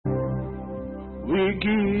We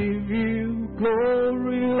give you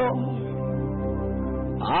glory, Lord,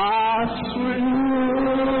 as we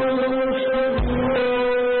worship you.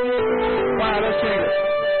 Father, sing it.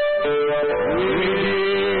 We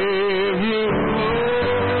give you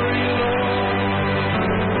glory, Lord,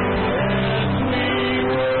 as we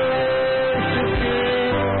worship you.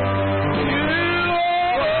 You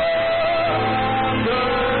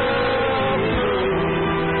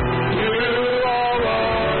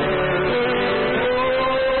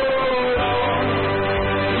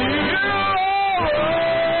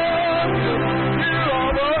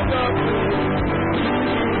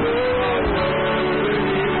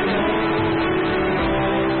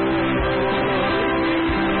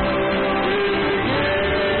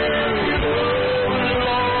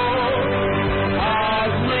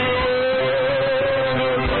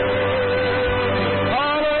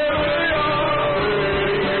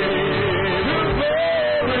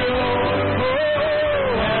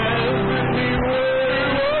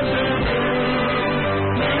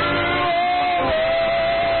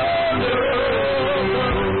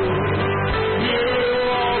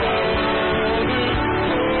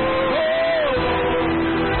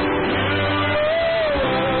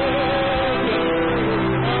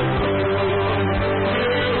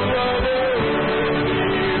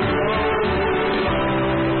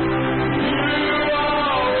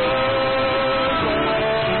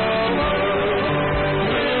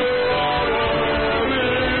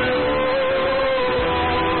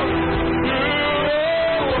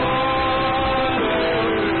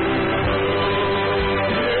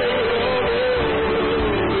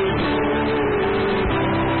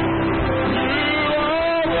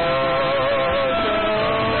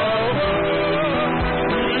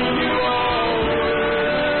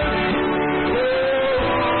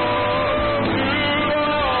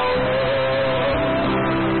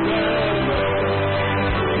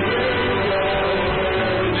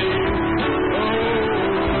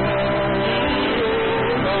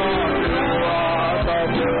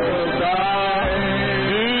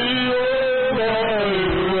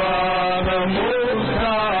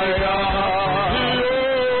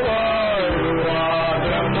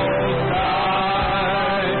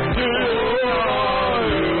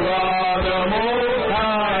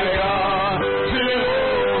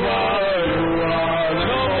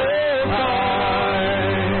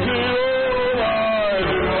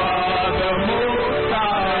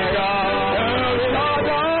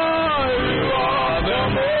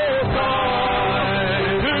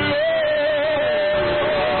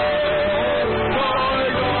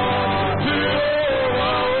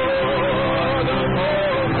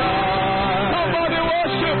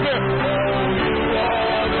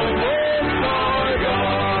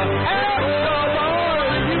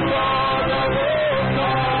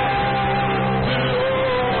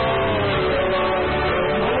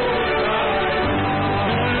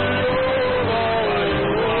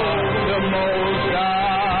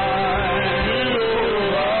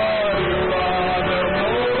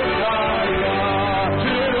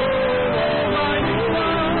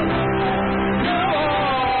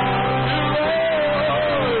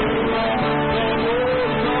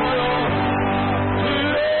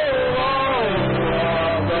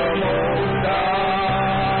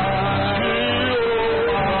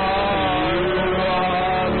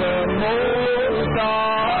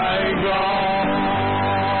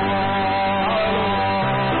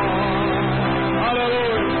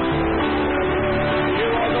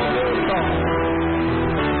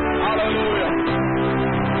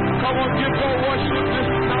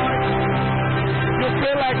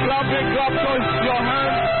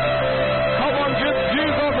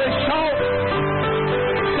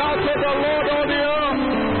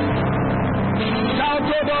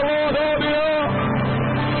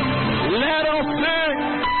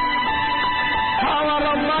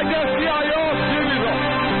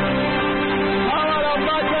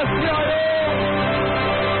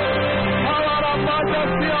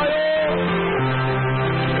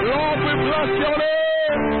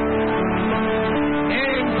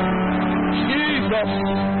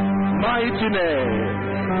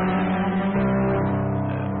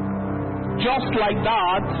Just like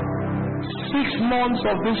that, 6 months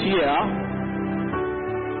of this year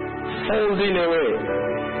folding away,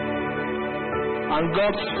 and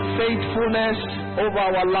God's faithfulness over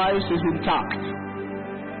our lives is intact.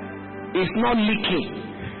 It's not leaking.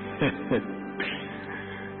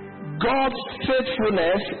 God's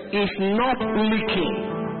faithfulness is not leaking.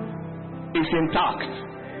 It's intact.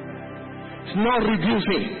 It's not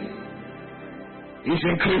reducing. It's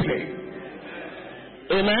increasing.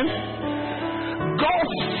 Amen.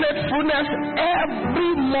 God's faithfulness faithfulness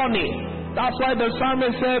every morning. That's why the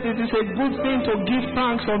psalmist said it is a good thing to give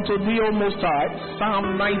thanks unto thee, O Most High.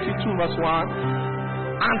 Psalm 92 verse 1.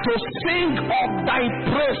 And to sing of thy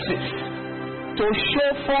praises, to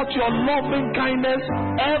show forth your loving kindness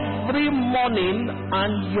every morning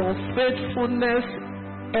and your faithfulness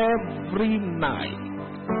every night.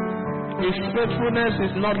 His faithfulness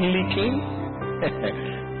is not leaking,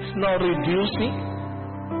 it's not reducing,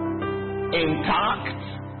 intact,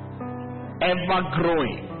 ever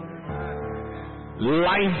growing,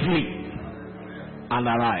 lively and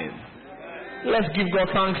alive. Let's give God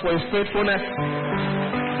thanks for His faithfulness.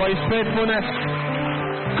 For His faithfulness.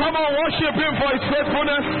 Come on, worship Him for His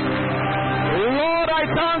faithfulness. Lord, I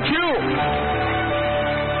thank you.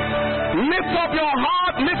 Lift up your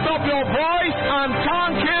heart, lift up your voice, and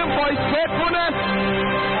thank Him for His faithfulness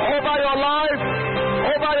over your life,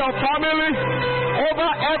 over your family, over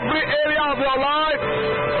every area of your life,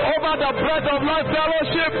 over the Bread of Life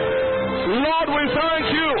Fellowship. Lord, we thank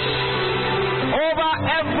you over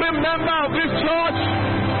every member of this church,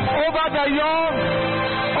 over the young,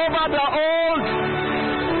 over the old,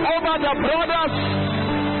 over the brothers,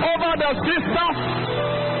 over the sisters,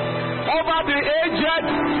 over the aged,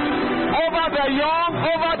 over the young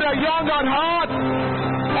at heart,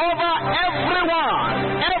 over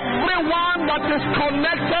everyone that is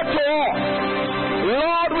connected to us.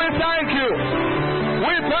 Lord, we thank you.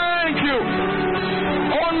 We thank you.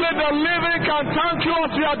 Only the living can thank you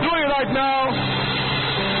what you are doing right now.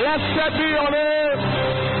 Blessed be your name.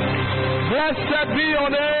 Blessed be your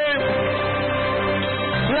name.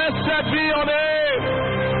 Blessed be your name.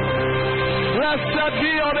 Blessed be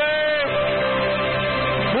your name.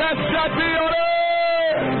 Blessed be your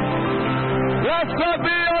name. Blessed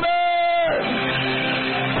be your name.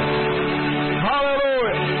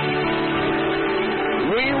 Hallelujah.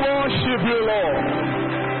 We worship you, Lord.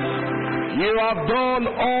 You have done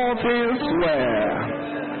all things well.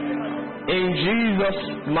 In Jesus'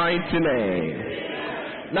 mighty name.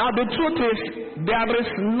 Now the truth is, there is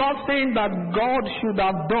nothing that God should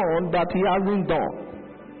have done that He hasn't done.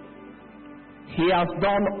 He has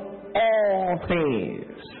done all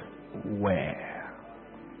things well.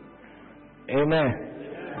 Amen.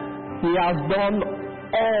 He has done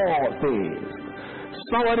all things.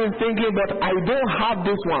 Someone is thinking, but I don't have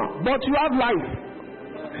this one. But you have life.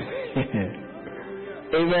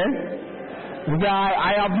 Amen.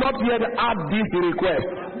 I have not yet had this request,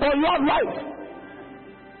 but you have life.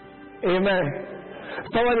 Amen.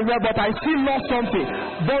 Someone is there, but I still lost something.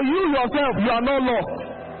 But you yourself, you are not lost.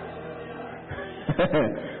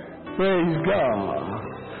 Praise God.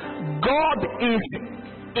 God is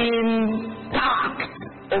intact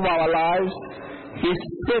over our lives. His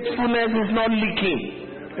faithfulness is not leaking.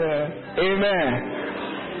 Amen.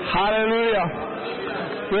 Hallelujah.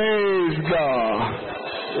 Praise God.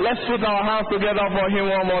 Let's put our hands together for Him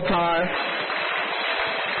one more time.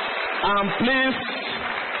 And please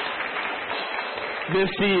be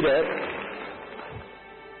seated.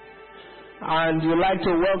 And you'd like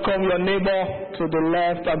to welcome your neighbor to the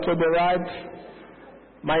left and to the right.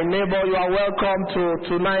 My neighbor, you are welcome to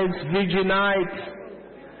tonight's vigil night.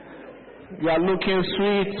 You are looking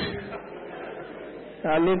sweet. You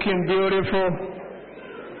are looking beautiful.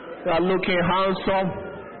 You are looking handsome.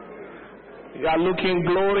 You are looking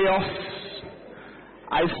glorious.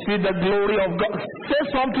 I see the glory of God. Say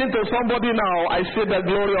something to somebody now. I see the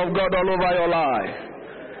glory of God all over your life.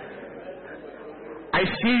 I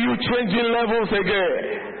see you changing levels again.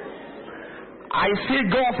 I see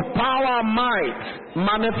God's power and might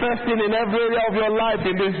manifesting in every area of your life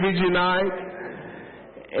in this vigil night.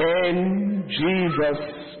 In Jesus'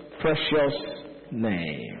 precious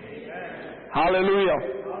name. Hallelujah.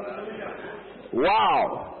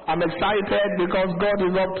 Wow. I'm excited because God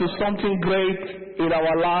is up to something great in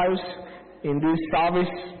our lives in this service.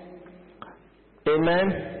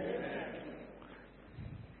 Amen.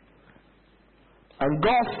 And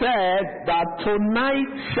God said that tonight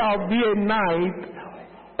shall be a night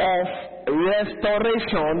of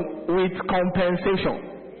restoration with compensation.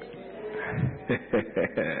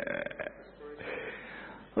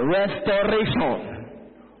 Restoration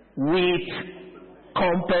with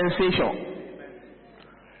compensation.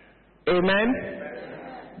 Amen.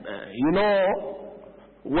 You know,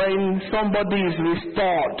 when somebody is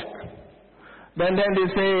restored, then they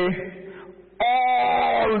say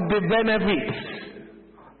all the benefits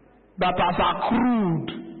that has accrued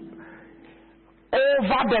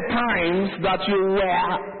over the times that you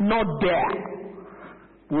were not there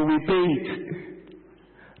will be paid.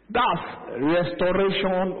 That's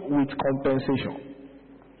restoration with compensation.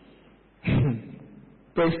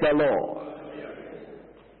 Praise the Lord.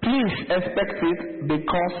 Please Please expect it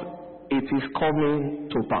because it is coming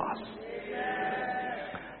to pass.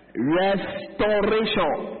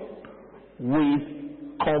 Restoration with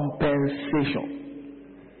compensation.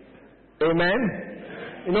 Amen.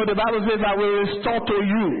 You know, the Bible says, I will restore to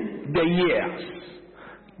you the years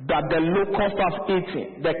that the locust has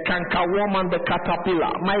eaten, the cankerworm and the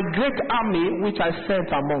caterpillar, my great army which I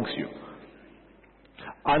sent amongst you.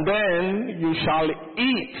 And then you shall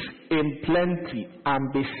eat in plenty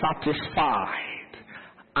and be satisfied,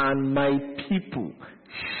 and my people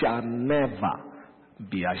shall never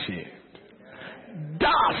be ashamed.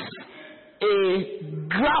 That's a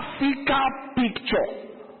graphical picture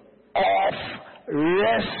of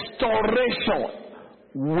restoration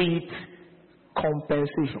with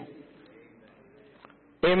compensation.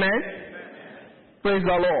 Amen. Praise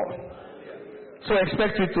the Lord. So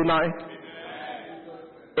expect it tonight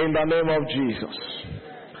in the name of Jesus.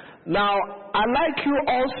 Now, I'd like you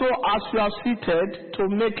also, as you are seated, to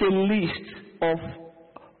make a list of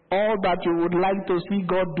all that you would like to see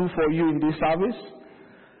God do for you in this service.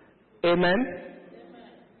 Amen.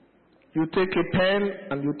 You take a pen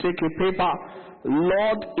and you take a paper.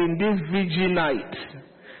 Lord, in this vigil night,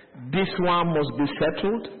 this one must be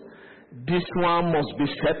settled. This one must be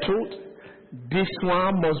settled. This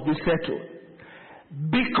one must be settled.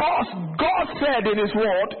 Because God said in His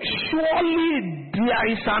word, surely there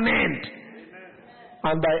is an end,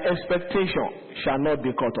 and thy expectation shall not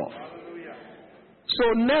be cut off.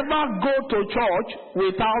 So never go to church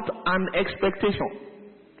without an expectation.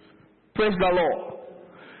 Praise the Lord.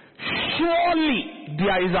 Surely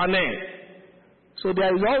there is an end. So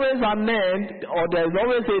there is always an end, or there is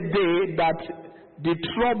always a day that the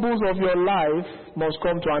troubles of your life must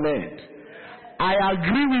come to an end. I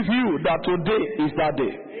agree with you that today is that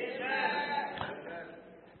day.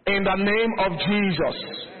 In the name of Jesus.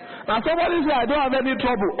 Now somebody say, I don't have any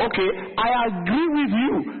trouble. Okay, I agree with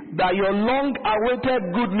you that your long-awaited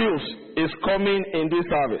good news is coming in this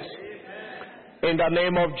service. In the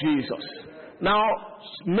name of Jesus. Now,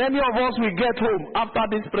 many of us will get home after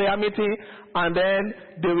this prayer meeting, and then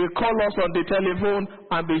they will call us on the telephone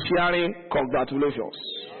and be sharing congratulations.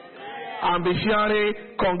 And be sharing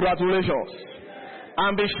congratulations.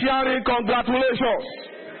 And be sharing congratulations.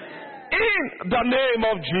 In the name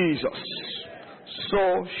of Jesus.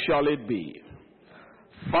 So shall it be.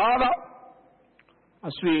 Father,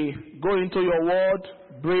 as we go into your word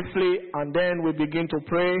briefly and then we begin to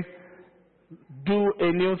pray, do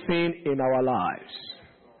a new thing in our lives.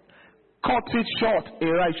 Cut it short in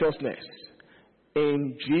righteousness.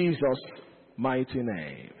 In Jesus' mighty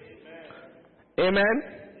name. Amen.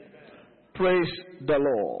 Praise the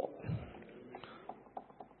Lord.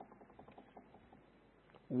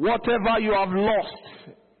 Whatever you have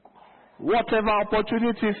lost, whatever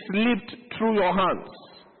opportunity slipped through your hands,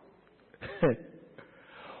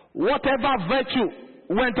 whatever virtue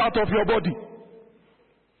went out of your body,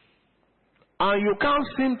 and you can't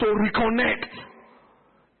seem to reconnect,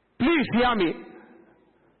 please hear me.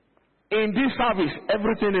 In this service,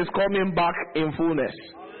 everything is coming back in fullness.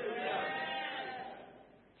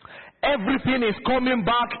 Everything is coming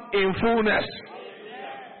back in fullness.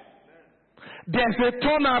 There's a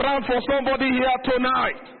turnaround for somebody here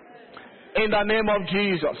tonight. In the name of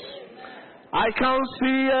Jesus. I can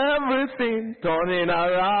see everything turning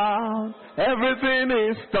around. Everything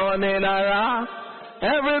is turning around.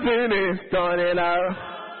 Everything is turning around.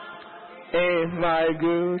 Ain't my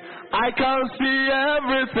good. I can see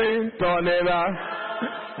everything turning around.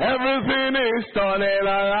 Everything is turning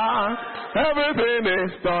around. Everything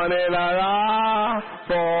is turning around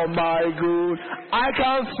for my good. I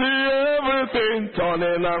can see everything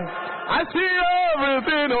turning around. I see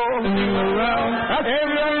everything turning around.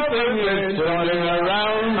 Everything is turning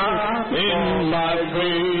around in my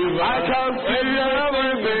grave. I can see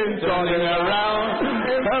everything turning around.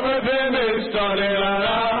 Everything is turning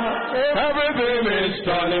around. Everything is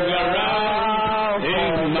turning around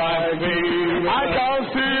in my grave. I can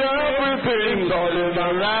see everything turning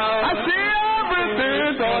around. I see everything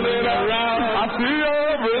turning around. I see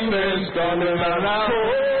everything turning around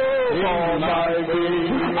for my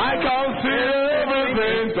grave. I can see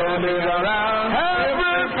everything turning around.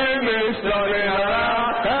 Everything is turning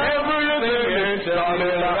around. Everything is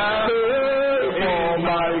turning around for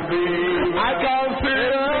my grave. I can see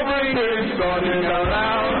everything turning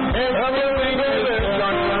around. Everything is turning around. Everything is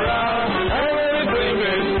turning around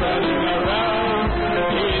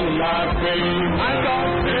in my grave. I can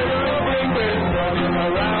see everything turning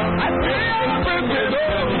around. I see everything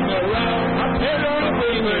turning around. I see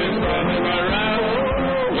everything is turning around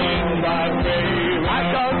in my grave. I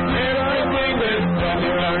can see everything is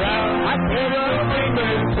turning around. I see everything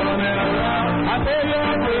is turning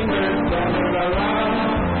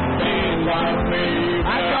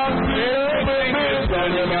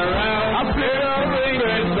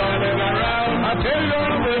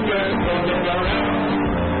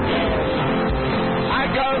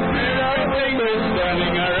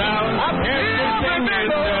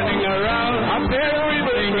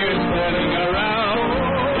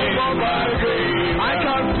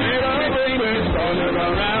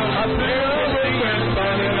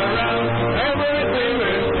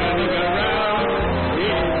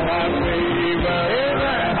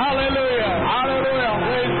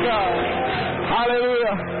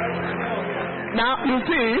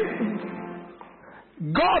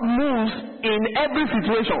God moves in every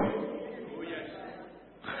situation.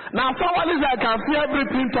 Now, someone is like, I can see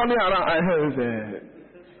everything turning around.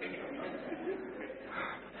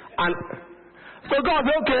 And so God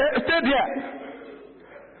said, okay, stay there.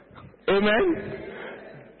 Amen.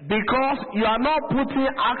 Because you are not putting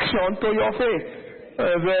action to your faith.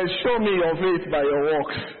 Show me your faith by your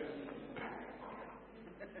works.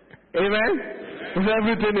 Amen. If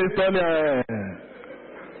everything is turning around.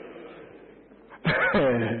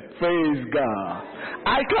 Praise God.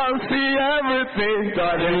 I can see everything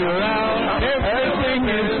turning around. Everything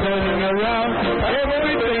is turning around.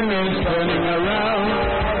 Everything is turning around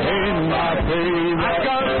in my favor. I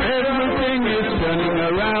can see everything is turning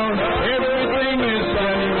around. Everything is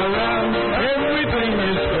turning around. Everything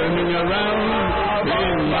is turning around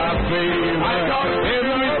in my favor. I can see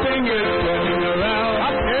everything is turning around.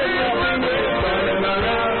 Everything is turning around. Everything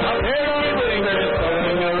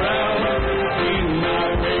is turning around in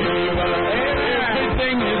my favor.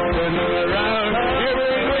 Everything is turning around.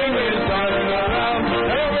 Everything is turning around.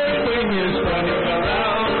 Everything is turning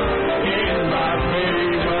around in my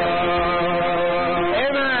favor.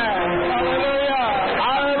 Amen. Hallelujah.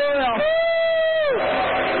 Hallelujah.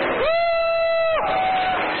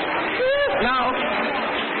 Now,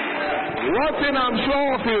 one thing I'm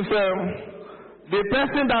sure of is the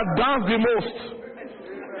person that does the most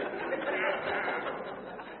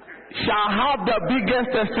shall have the biggest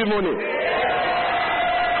testimony.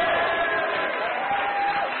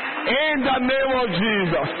 In the name of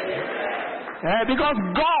Jesus. Because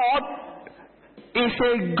God is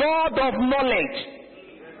a God of knowledge.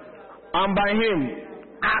 And by Him,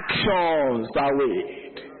 actions are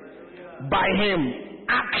weighed. By Him,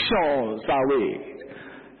 actions are weighed.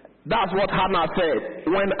 That's what Hannah said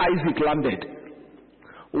when Isaac landed.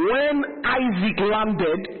 When Isaac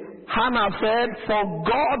landed, Hannah said, for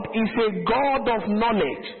God is a God of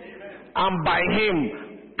knowledge, and by Him,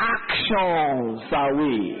 actions are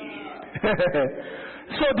weighed.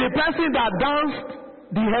 So the person that danced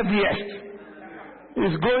the heaviest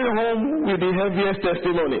is going home with the heaviest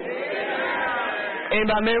testimony. In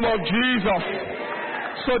the name of Jesus.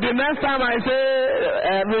 So the next time I say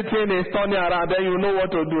everything is turning around, then you know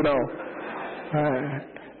what to do now.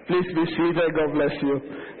 Please be seated. God bless you.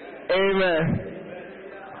 Amen.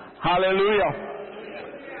 Hallelujah.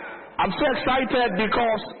 I'm so excited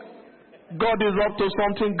because God is up to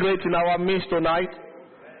something great in our midst tonight.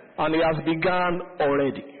 And He has begun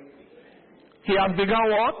already. He has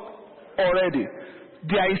begun what? Already.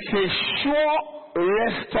 There is a sure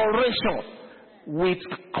restoration with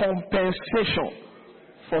compensation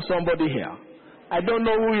for somebody here. I don't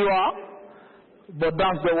know who you are, but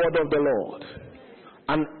that's the word of the Lord.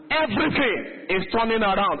 And everything is turning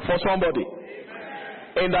around for somebody.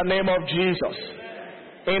 In the name of Jesus.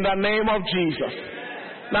 In the name of Jesus.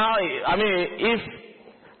 Now, I mean, if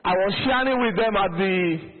I was sharing with them at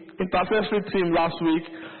the intercessory team last week,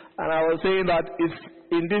 and I was saying that it's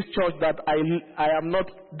in this church that I am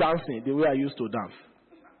not dancing the way I used to dance.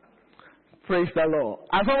 Praise the Lord.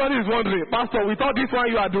 And somebody is wondering, Pastor, with all this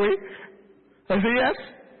one you are doing? I say yes.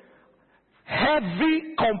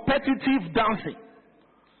 Heavy competitive dancing.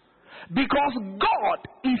 Because God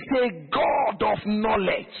is a God of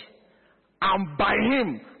knowledge. And by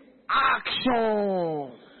Him,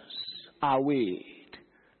 actions are weighed.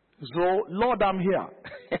 So, Lord, I'm here.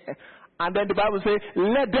 And then the Bible says,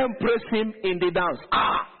 let them praise Him in the dance.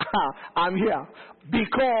 I'm here.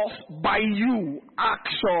 Because by you,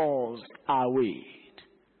 actions are weighed.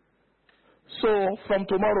 So, from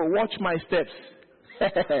tomorrow, watch my steps.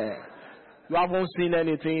 You haven't seen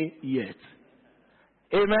anything yet.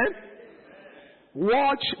 Amen?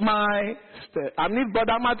 Watch my steps. And if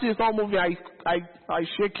Brother Matthew is not moving, I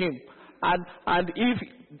shake him. And if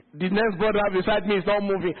the next brother beside me is not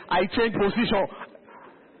moving, I change position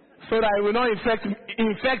so that it will not infect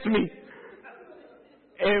me.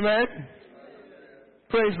 Amen.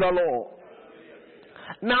 Praise the Lord.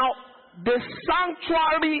 Now, the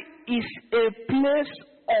sanctuary is a place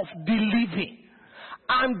of the living.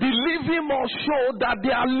 And the living must show that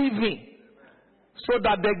they are living, so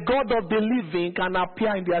that the God of the living can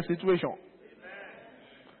appear in their situation.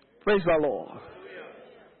 Praise the Lord.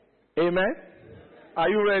 Amen. Are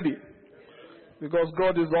you ready? Because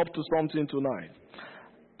God is up to something tonight.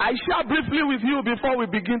 I share briefly with you before we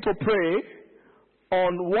begin to pray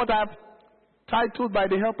on what I've titled by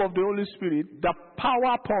the help of the Holy Spirit, the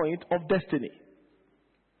PowerPoint of destiny.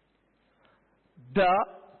 The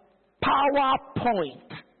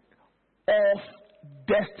PowerPoint of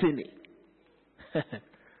destiny.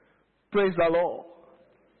 Praise the Lord.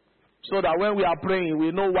 So that when we are praying,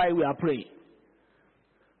 we know why we are praying.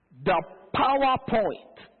 The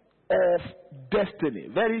PowerPoint of destiny.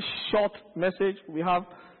 Very short message we have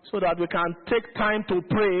so that we can take time to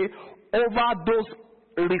pray over those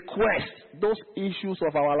requests, those issues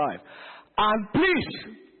of our life. And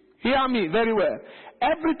please, hear me very well.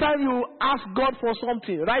 Every time you ask God for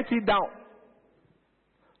something, write it down.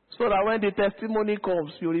 So that when the testimony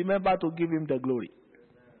comes, you remember to give him the glory.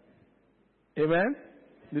 Amen?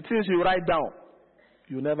 The things you write down,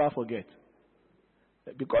 you never forget.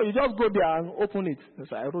 Because you just go there and open it. And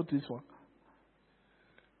say, I wrote this one.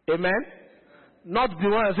 Amen? Not the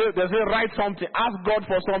one that they say write something, ask God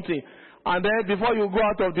for something. And then before you go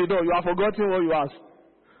out of the door, you have forgotten what you asked.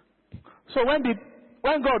 So when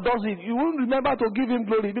God does it, you won't remember to give him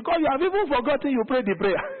glory because you have even forgotten you prayed the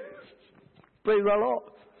prayer. Praise the Lord.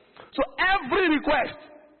 So every request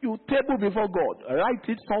you table before God, write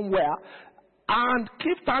it somewhere and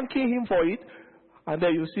keep thanking him for it, and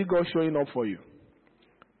then you see God showing up for you.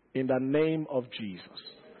 In the name of Jesus.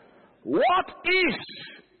 What is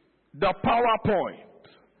the PowerPoint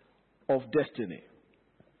of destiny?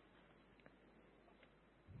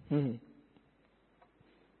 Faith.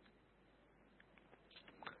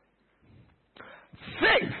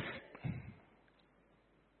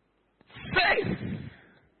 Faith.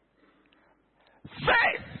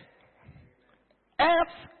 Faith.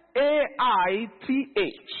 Faith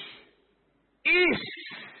is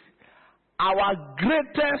our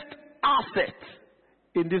greatest asset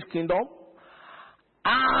in this kingdom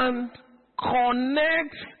and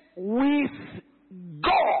connects with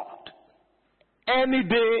God any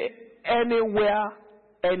day, anywhere,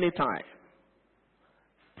 anytime.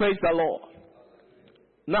 Praise the Lord.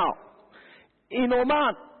 Now, in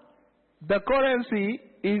Oman, the currency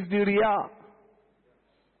is the riyal.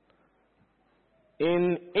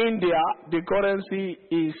 In India, the currency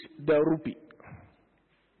is the rupee.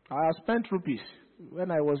 I have spent rupees.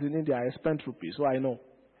 When I was in India, I spent rupees, so I know.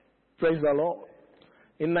 Praise the Lord.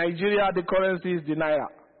 In Nigeria, the currency is the naira.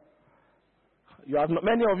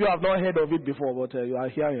 Many of you have not heard of it before, but you are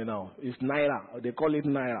hearing now. It's naira. They call it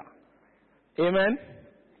naira. Amen?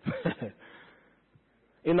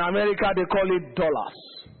 In America, they call it dollars.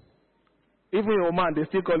 Even in Oman, they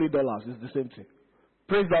still call it dollars. It's the same thing.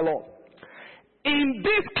 Praise the Lord. In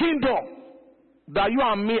this kingdom that you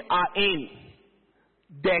and me are in,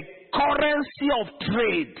 the currency of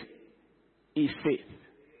trade is faith.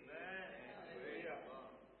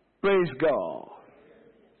 Praise God.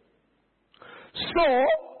 So,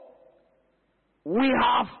 we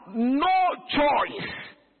have no choice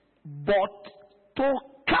but to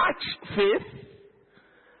catch faith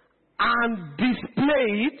and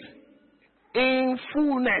display it in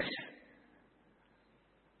fullness.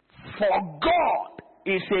 For God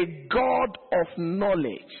is a God of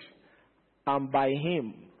knowledge, and by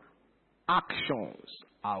him actions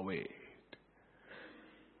are weighed.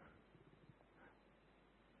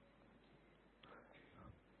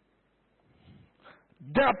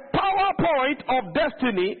 The PowerPoint of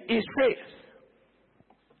destiny is faith.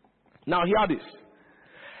 Now hear this.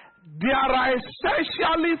 There are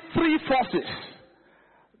essentially three forces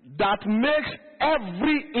that makes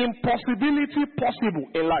every impossibility possible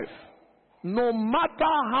in life. No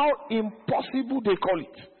matter how impossible they call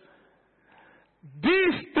it.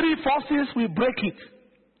 These three forces will break it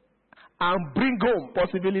and bring home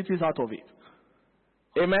possibilities out of it.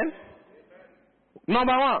 Amen?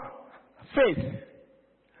 Number one, faith.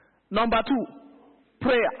 Number two,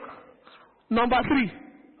 prayer. Number three,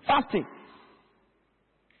 fasting.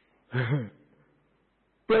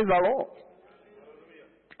 Praise the Lord.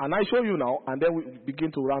 And I show you now, and then we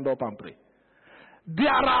begin to round up and pray. There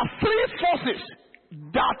are three forces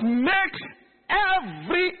that makes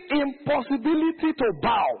every impossibility to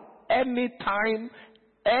bow anytime,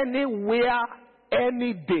 anywhere,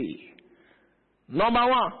 any day. Number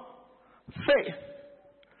one, faith.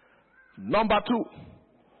 Number two,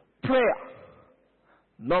 prayer.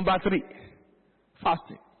 Number three,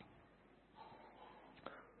 fasting.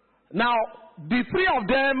 Now, the three of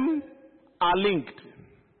them are linked.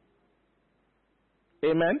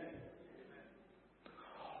 Amen.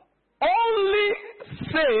 Only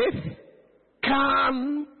faith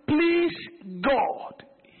can please God.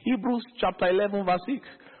 Hebrews chapter 11 verse 6.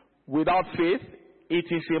 Without faith, it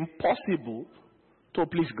is impossible to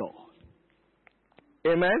please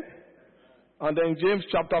God. Amen. And then James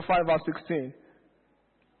chapter 5 verse 16.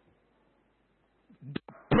 The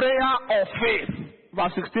prayer of faith,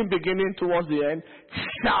 verse 16 beginning towards the end,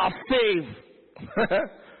 shall save.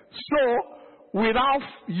 So, without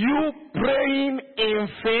you praying in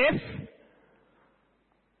faith,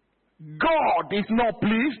 God is not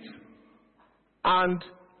pleased and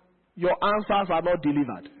your answers are not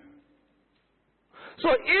delivered. So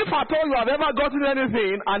if at all you have ever gotten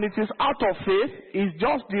anything and it is out of faith, it's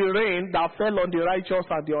just the rain that fell on the righteous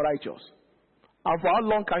and the unrighteous. And for how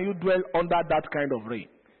long can you dwell under that kind of rain?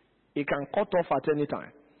 It can cut off at any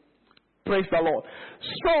time. Praise the Lord.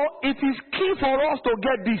 So it is key for us to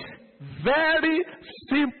get this very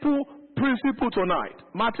simple principle tonight.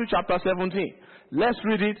 Matthew chapter 17. Let's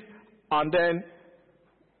read it and then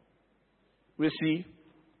we see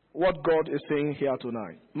what God is saying here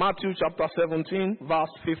tonight. Matthew chapter 17 verse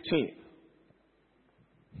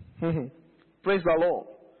 15. Praise the Lord.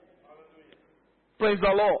 Praise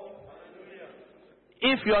the Lord.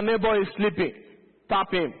 If your neighbor is sleeping,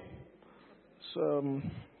 tap him. So,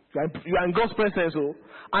 you are in God's presence,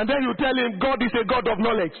 and then you tell him God is a God of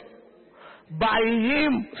knowledge. By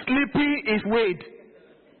him, sleeping is weighed.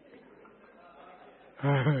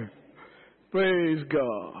 Praise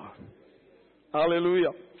God.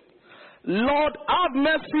 Hallelujah. Lord, have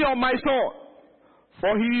mercy on my son,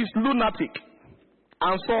 for he is lunatic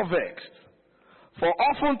and so vexed. For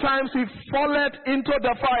oftentimes he falleth into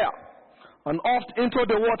the fire, and oft into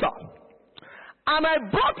the water. And I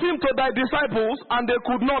brought him to thy disciples, and they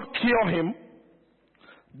could not cure him.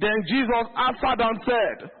 Then Jesus answered and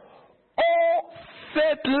said, O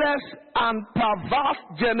faithless and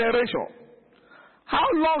perverse generation, how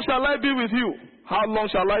long shall I be with you? How long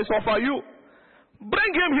shall I suffer you?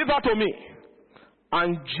 Bring him hither to me.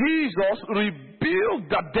 And Jesus rebuked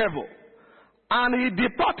the devil, and he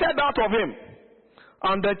departed out of him.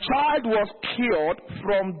 And the child was cured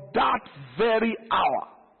from that very hour.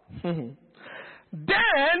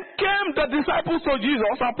 Then came the disciples to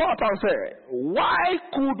Jesus apart and said, why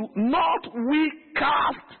could not we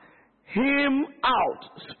cast him out?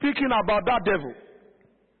 Speaking about that devil.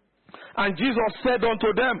 And Jesus said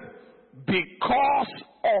unto them, because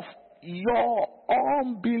of your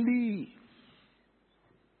unbelief.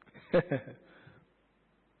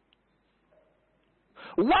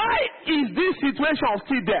 Why is this situation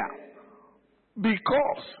still there?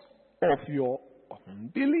 Because of your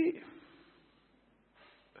unbelief.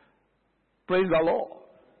 Praise the Lord.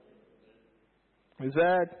 He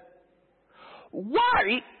said,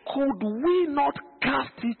 why could we not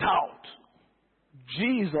cast it out?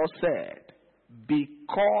 Jesus said,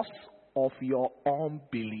 because of your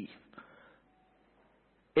unbelief.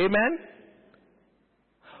 Amen?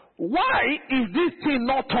 Why is this thing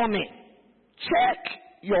not turning? Check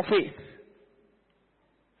your faith.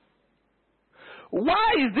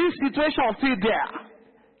 Why is this situation still there?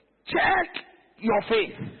 Check your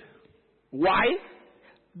faith. Why?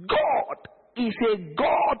 God is a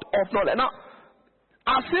God of knowledge. Now,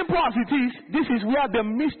 as simple as it is, this is where the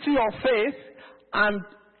mystery of faith and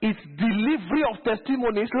its delivery of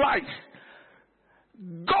testimonies lies.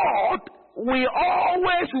 God will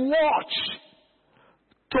always watch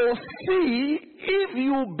to see if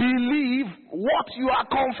you believe what you are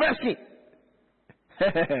confessing.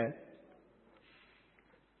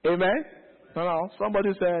 Amen? No,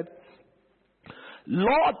 somebody said,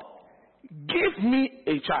 Lord, give me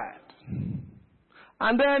a child.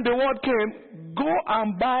 And then the word came, go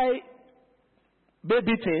and buy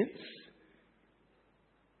baby things.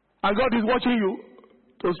 And God is watching you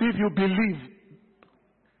to see if you believe.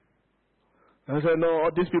 And I said, no,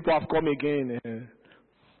 all these people have come again.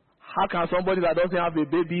 How can somebody that doesn't have a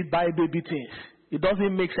baby buy baby things? It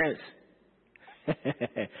doesn't make sense.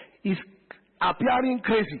 It's appearing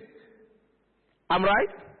crazy. I'm right?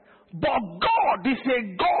 But God is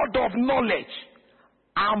a God of knowledge.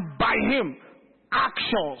 And by him,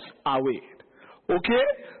 actions are weighed. Okay?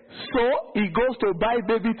 So he goes to buy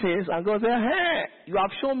baby things and God says, hey, you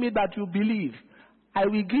have shown me that you believe. I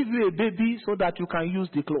will give you a baby so that you can use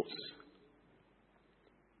the clothes.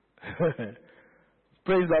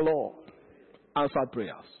 Praise the Lord. Answered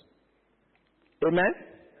prayers. Amen.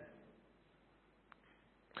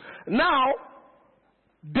 Now,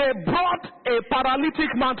 they brought a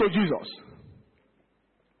paralytic man to Jesus.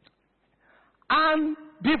 And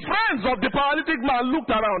the friends of the paralytic man looked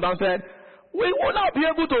around and said, we will not be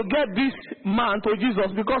able to get this man to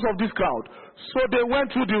Jesus because of this crowd. So they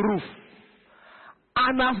went through the roof.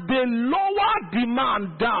 And as they lowered the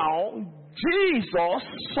man down, Jesus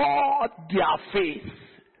saw their faith,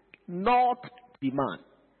 not the man.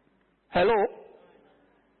 Hello?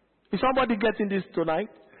 Is somebody getting this tonight?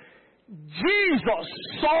 Jesus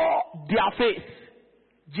saw their faith.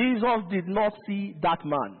 Jesus did not see that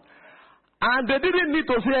man. And they didn't need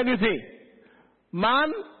to say anything.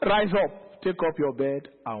 Man, rise up, take up your bed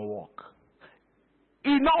and walk.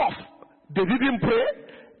 Enough. They didn't pray.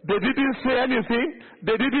 They didn't say anything.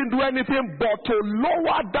 They didn't do anything but to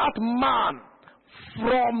lower that man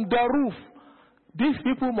from the roof. These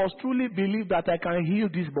people must truly believe that I can heal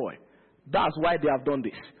this boy. That's why they have done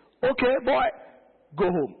this. Okay, boy, go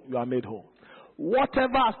home. You are made whole.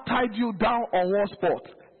 Whatever has tied you down on one spot,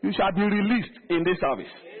 you shall be released in this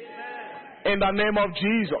service. Amen. In the name of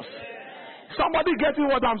Jesus. Amen. Somebody getting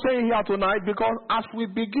what I'm saying here tonight? Because as we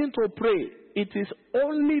begin to pray, it is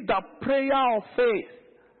only the prayer of faith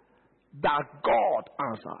that God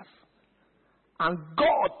answers. And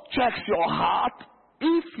God checks your heart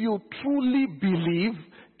if you truly believe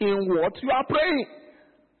in what you are praying.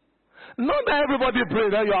 Not that everybody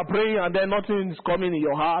prays that you are praying and then nothing is coming in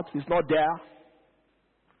your heart. It's not there.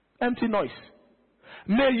 Empty noise.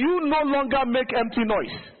 May you no longer make empty noise.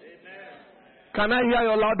 Amen. Can I hear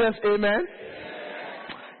your loudest amen? Amen.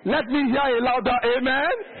 Let me hear a louder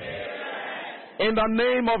amen. Amen. In the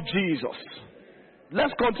name of Jesus.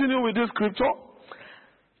 Let's continue with this scripture.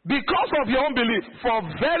 Because of your unbelief, for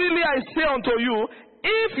verily I say unto you,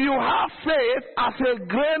 if you have faith as a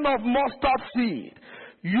grain of mustard seed,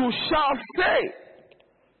 you shall say,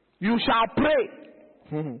 you shall pray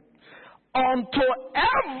unto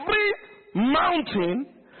every mountain,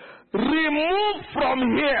 remove from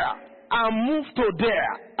here and move to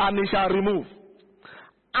there, and it shall remove.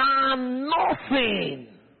 And nothing.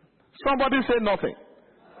 Somebody say nothing.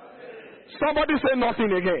 Somebody say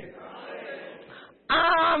nothing again.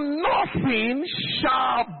 And nothing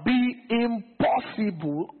shall be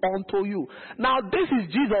impossible unto you. Now this is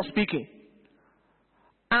Jesus speaking.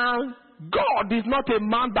 And God is not a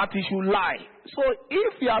man that he should lie. So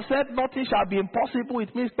if he has said nothing shall be impossible,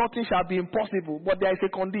 it means nothing shall be impossible. But there is a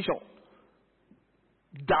condition.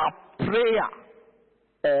 The prayer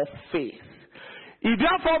of faith. It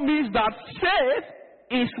therefore means that faith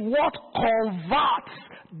is what converts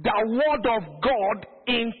the word of God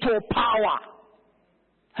into power.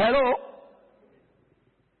 Hello?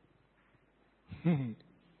 Faith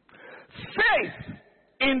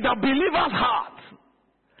in the believer's heart,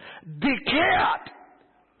 declared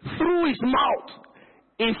through his mouth,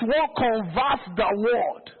 is what converts the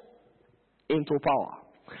word into power.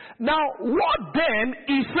 Now, what then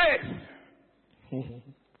is faith?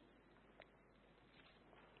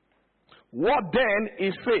 What then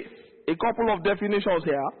is faith? A couple of definitions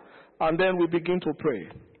here, and then we begin to pray.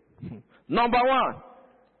 Number one,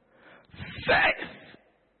 faith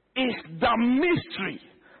is the mystery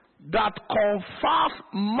that confers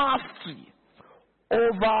mastery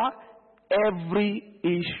over every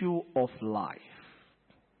issue of life.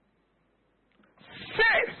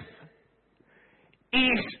 Faith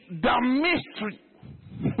is the mystery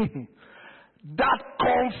that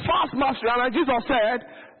confers mastery. And Jesus said,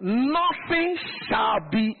 nothing shall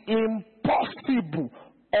be impossible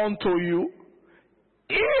unto you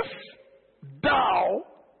if thou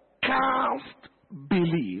canst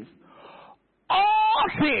believe. All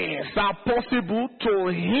things are possible to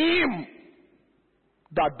him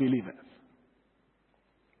that believeth.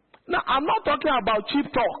 Now, I'm not talking about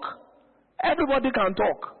cheap talk. Everybody can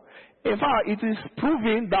talk. In fact, it is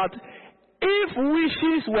proven that if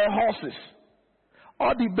wishes were horses,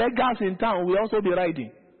 all the beggars in town will also be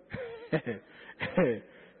riding.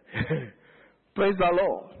 Praise the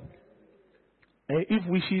Lord. And if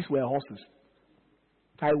wishes were horses,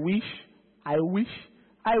 I wish I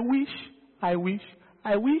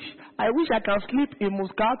can sleep in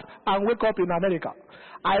Muscat and wake up in America.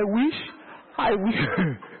 I wish.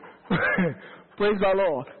 Praise the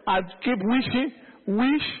Lord. I keep wishing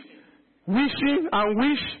and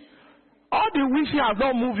wish. All the wishing has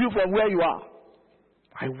not moved you from where you are.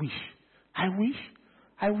 I wish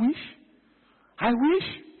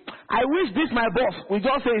this my boss will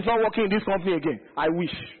just say he's not working in this company again. I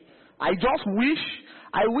wish I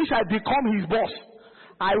become his boss.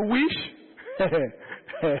 I wish.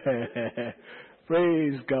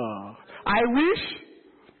 Praise God. I wish.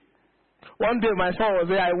 One day my son was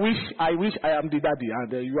there. I wish I am the daddy,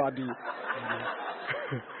 and you are the.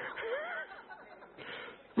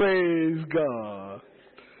 Praise God.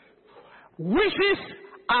 Wishes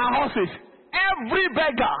are horses. Every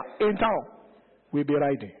beggar in town will be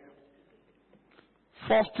riding.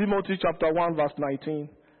 1 Timothy chapter 1 verse 19.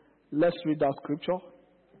 Let's read that scripture.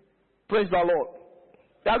 Praise the Lord.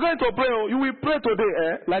 You are going to pray. You will pray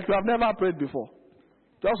today, like you have never prayed before.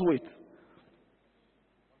 Just wait.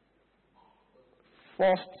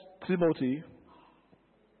 1 Timothy.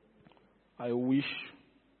 I wish.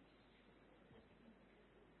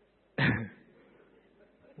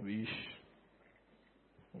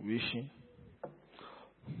 Wishing.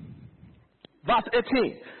 Verse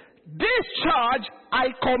 18. This charge I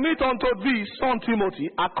commit unto thee, son Timothy,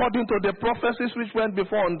 according to the prophecies which went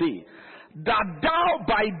before on thee, that thou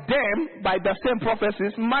by them, by the same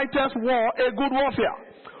prophecies, mightest war a good warfare.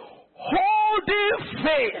 Holding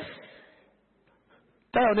faith.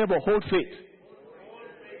 Tell your neighbor, hold faith.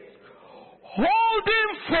 Holding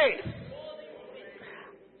faith.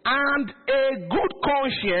 And a good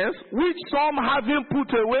conscience, which some having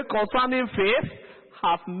put away concerning faith,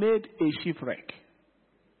 have made a shipwreck.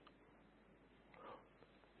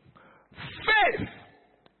 Faith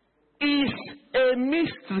is a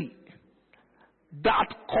mystery that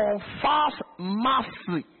confers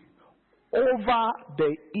mastery over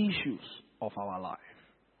the issues of our life.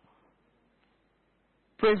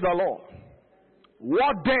 Praise the Lord.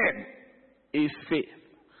 What then is faith?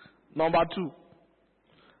 Number 2.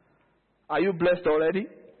 Are you blessed already?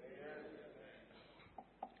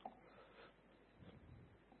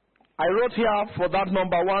 I wrote here for that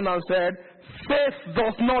number 1 and said, faith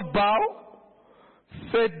does not bow.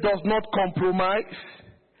 Faith does not compromise.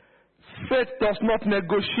 Faith does not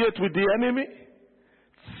negotiate with the enemy.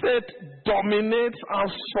 Faith dominates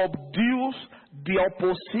and subdues the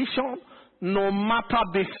opposition, no matter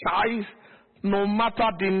the size, no matter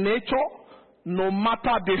the nature, no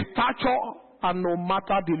matter the stature, and no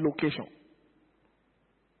matter the location.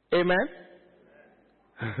 Amen?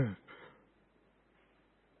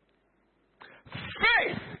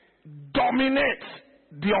 Faith dominates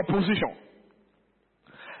the opposition.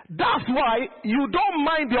 That's why you don't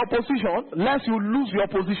mind the opposition lest you lose your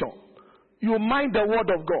position. You mind the word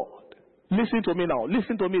of God. Listen to me now.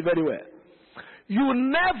 Listen to me very well. You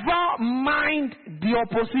never mind the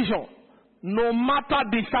opposition, no matter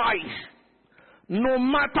the size, no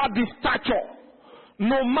matter the stature,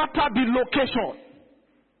 no matter the location.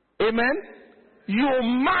 Amen? You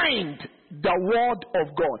mind the word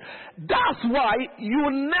of God. That's why you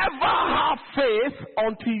never have faith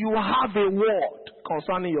until you have a word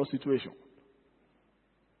concerning your situation.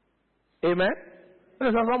 Amen?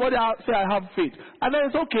 Somebody say, I have faith. And then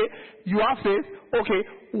it's okay, you have faith. Okay,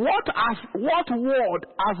 what word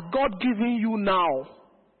has God given you now?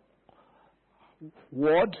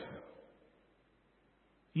 Word?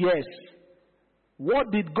 Yes.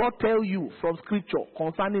 What did God tell you from scripture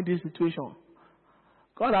concerning this situation?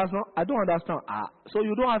 God has not, I don't understand. So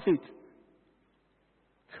you don't have faith.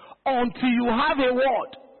 Until you have a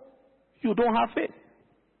word, you don't have faith.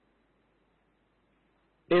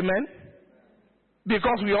 Amen?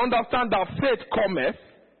 Because we understand that faith cometh,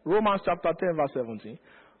 Romans chapter 10 verse 17,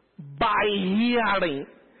 by hearing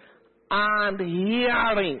and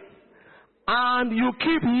hearing. And you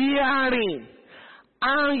keep hearing.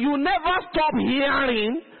 And you never stop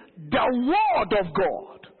hearing the word of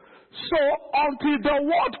God. So until the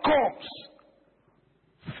word comes,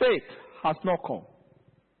 faith has not come.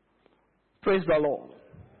 Praise the Lord.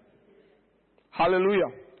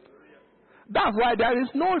 Hallelujah. That's why there is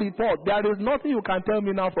no report. There is nothing you can tell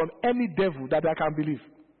me now from any devil that I can believe.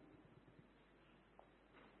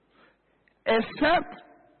 Except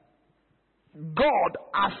God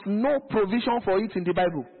has no provision for it in the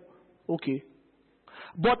Bible. Okay.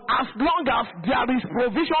 But as long as there is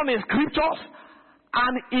provision in scriptures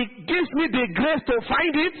and it gives me the grace to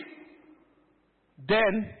find it,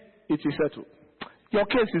 then it is settled. Your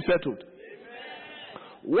case is settled.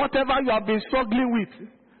 Amen. Whatever you have been struggling with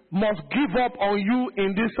must give up on you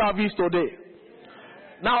in this service today.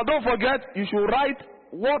 Amen. Now don't forget, you should write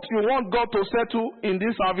what you want God to settle in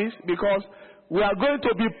this service, because we are going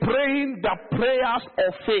to be praying the prayers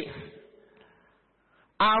of faith.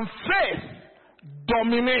 And faith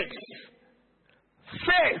dominates.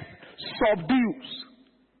 Faith subdues.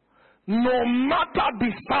 No matter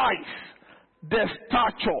the size, the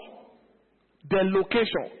stature, the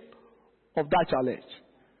location of that challenge,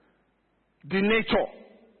 the nature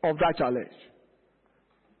of that challenge.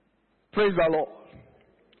 Praise the Lord.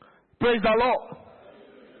 Praise the Lord.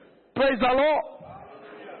 Praise the Lord.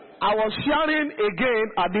 I was sharing again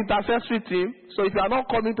at the intercessory team. So if you are not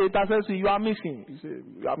coming to intercessory, you are missing.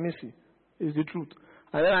 You are missing. It's the truth.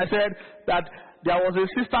 And then I said that there was a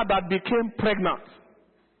sister that became pregnant,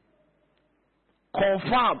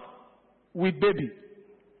 confirmed with baby.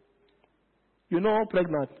 You know,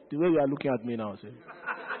 pregnant, the way you are looking at me now. Say.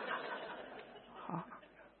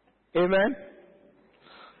 Amen.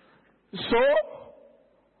 So,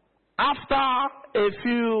 after a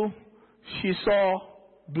few, she saw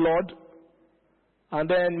blood, and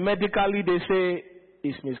then medically they say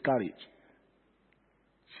it's miscarriage.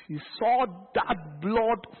 She saw that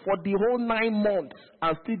blood for the whole 9 months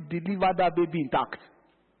and still delivered that baby intact.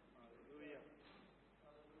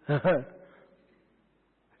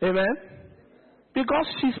 Amen. Because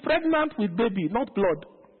she's pregnant with baby, not blood.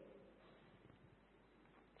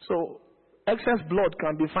 So Excess blood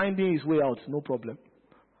can be finding its way out, no problem.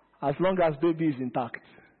 As long as baby is intact.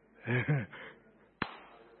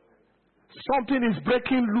 Something is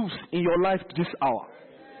breaking loose in your life this hour.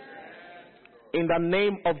 In the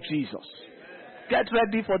name of Jesus. Get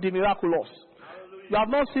ready for the miraculous. You have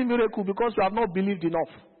not seen miracle because you have not believed enough.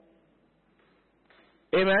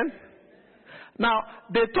 Amen. Now,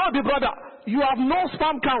 they told the brother, you have no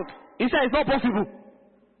sperm count. He said, it's not possible.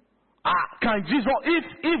 Can Jesus,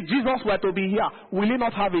 if Jesus were to be here, will he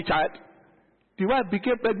not have a child? The wife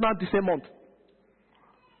became pregnant the same month.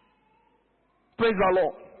 Praise the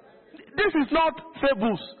Lord. This is not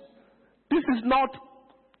fables. This is not,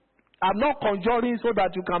 I'm not conjuring so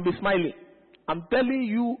that you can be smiling. I'm telling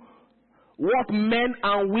you what men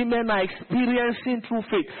and women are experiencing through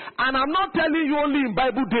faith. And I'm not telling you only in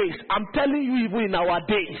Bible days. I'm telling you even in our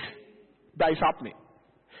days that is happening.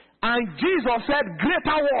 And Jesus said,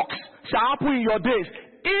 greater works shall happen in your days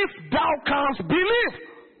if thou canst believe.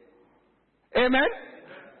 Amen.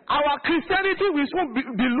 Our Christianity will soon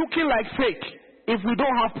be looking like fake if we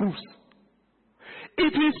don't have proofs.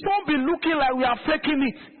 It will soon be looking like we are faking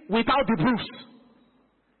it without the proofs.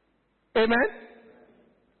 Amen.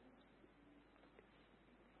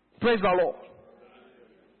 Praise the Lord.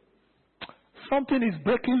 Something is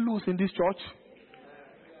breaking loose in this church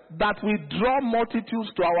that will draw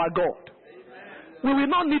multitudes to our God. We will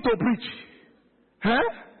not need to preach. Huh?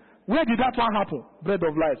 Where did that one happen? Bread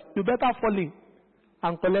of life. You better fall in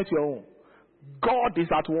and collect your own. God is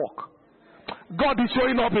at work. God is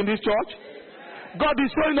showing up in this church. God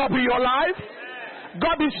is showing up in your life.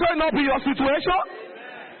 God is showing up in your situation.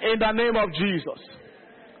 In the name of Jesus.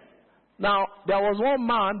 Now, there was one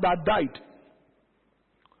man that died.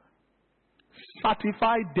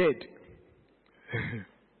 Certified dead.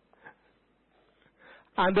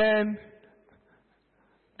 And then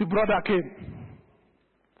the brother came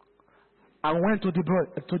and went to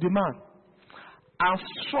the man and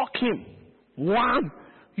struck him. One,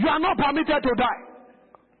 you are not permitted to die.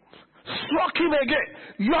 Struck him again.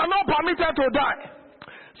 You are not permitted to die.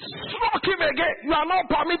 Struck him again. You are not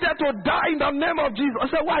permitted to die in the name of Jesus. I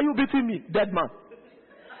said, why are you beating me, dead man?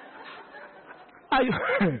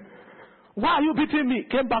 Why are you beating me?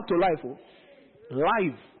 Came back to life. Oh.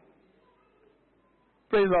 Life.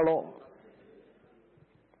 Praise the Lord.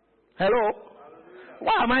 Hello?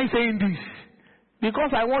 Why am I saying this?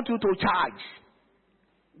 Because I want you to charge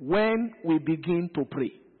when we begin to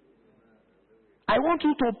pray. I want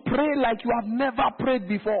you to pray like you have never prayed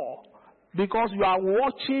before. Because you are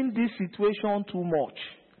watching this situation too much.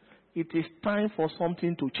 It is time for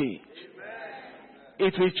something to change.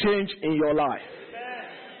 It will change in your life.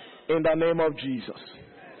 In the name of Jesus.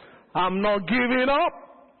 I'm not giving up.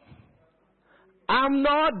 I'm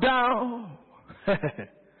not down.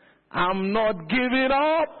 I'm not giving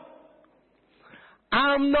up.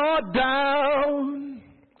 I'm not down.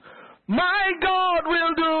 My God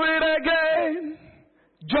will do it again.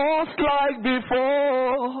 Just like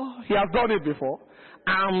before. He has done it before.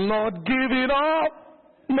 I'm not giving up.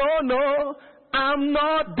 No, I'm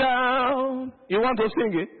not down. You want to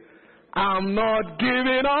sing it? I'm not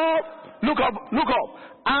giving up. Look up.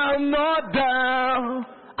 I'm not down.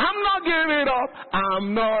 I'm not giving up.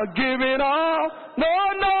 I'm not giving up.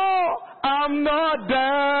 No, I'm not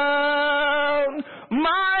down.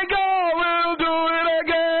 My God will do it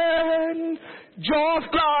again.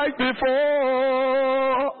 Just like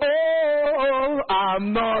before. Oh,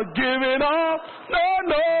 I'm not giving up.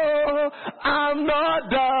 No, I'm not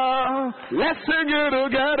down. Let's sing it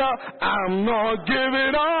together. I'm not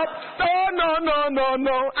giving up.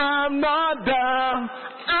 No, I'm not down.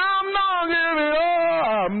 I'm not giving up.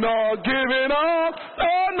 I'm not giving up.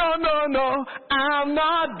 No, I'm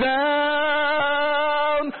not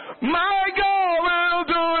down. My God will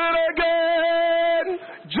do it again.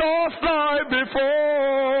 Just like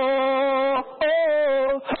before.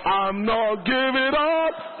 Oh, I'm not giving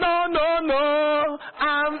up. No,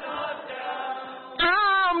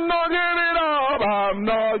 I'm not giving up. I'm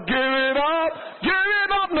not giving up.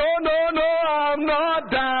 Giving up. No, I'm not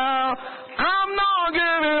down. I'm not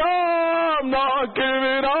giving up. I'm not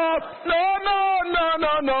giving up.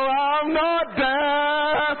 No, I'm not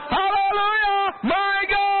down. Hallelujah. My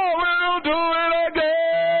God will do it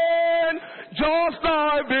again. Just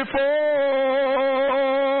like before.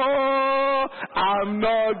 I'm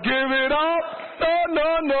not giving up.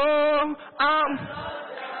 No.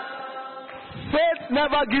 Faith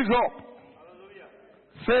never gives up.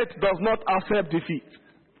 Faith does not accept defeat.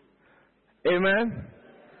 Amen.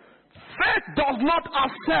 Faith does not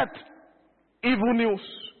accept evil news.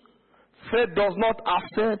 Faith does not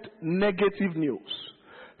accept negative news.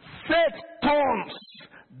 Faith turns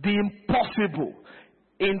the impossible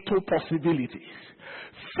into possibilities.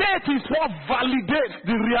 Faith is what validates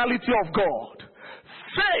the reality of God.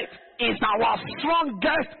 Faith is our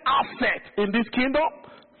strongest asset in this kingdom.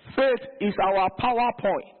 Faith is our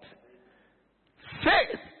PowerPoint.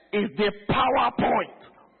 Faith is the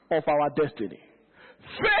PowerPoint of our destiny.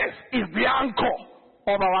 Faith is the anchor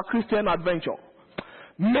of our Christian adventure.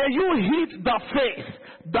 May you hit the faith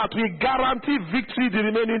that will guarantee victory the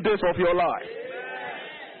remaining days of your life.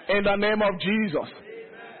 Amen. In the name of Jesus.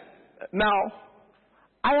 Amen. Now,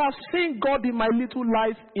 I have seen God in my little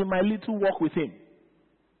life, in my little walk with Him,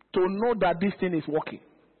 to know that this thing is working.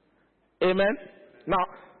 Amen. Now,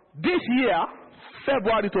 this year,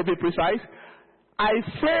 February to be precise, I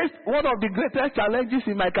faced one of the greatest challenges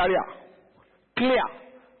in my career. Clear.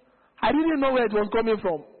 I didn't know where it was coming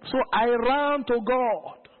from. So I ran to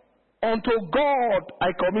God. Unto God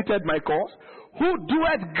I committed my cause, who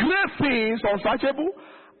doeth great things unsearchable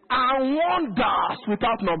and wonders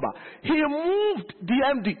without number. He moved the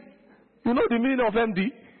MD. You know the meaning of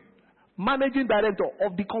MD? Managing director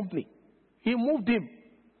of the company. He moved him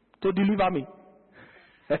to deliver me.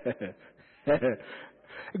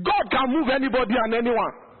 God can move anybody and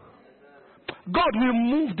anyone. God will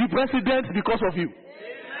move the president because of you.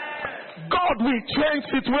 God will change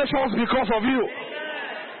situations because of you.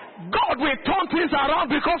 God will turn things around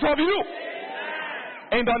because of you.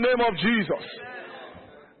 In the name of Jesus.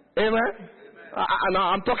 Amen.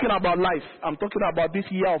 I'm talking about life. I'm talking about this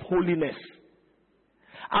year of holiness.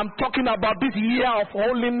 I'm talking about this year of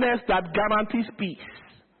holiness that guarantees peace.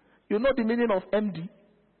 You know the meaning of MD?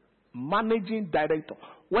 Managing director.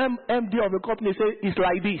 When MD of a company says it's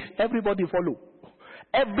like this, everybody follow.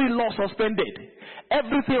 Every law suspended.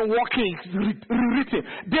 Everything working, rewritten.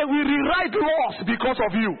 They will rewrite laws because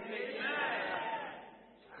of you.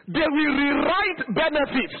 They will rewrite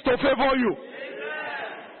benefits to favor you.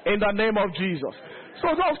 In the name of Jesus. So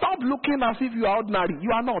stop looking as if you are ordinary.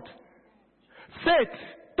 You are not. Faith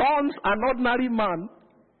turns an ordinary man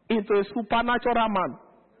into a supernatural man.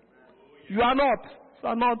 You are not. You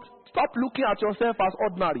are not. Stop looking at yourself as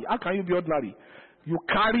ordinary. How can you be ordinary? You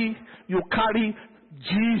carry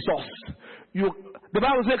Jesus. The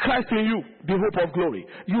Bible says Christ in you, the hope of glory.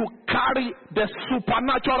 You carry the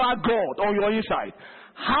supernatural God on your inside.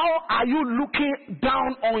 How are you looking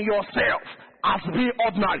down on yourself as being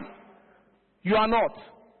ordinary? You are not.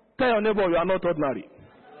 Tell your neighbor you are not ordinary.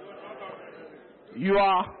 You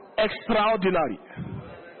are extraordinary.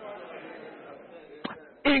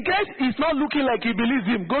 In case he's not looking like he believes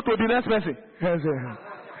him, go to the next person.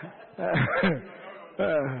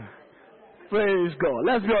 Praise God.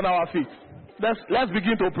 Let's be on our feet. Let's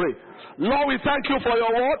begin to pray. Lord, we thank you for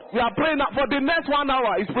your word. We are praying for the next 1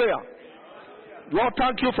 hour is prayer. Lord,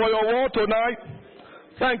 thank you for your word tonight.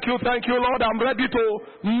 Thank you, Lord. I'm ready to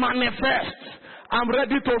manifest. I'm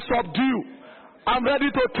ready to subdue. I'm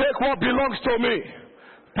ready to take what belongs to me.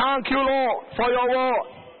 Thank you, Lord, for your word.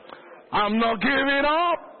 I'm not giving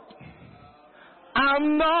up.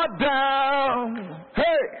 I'm not down.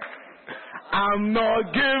 Hey, I'm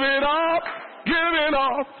not giving up.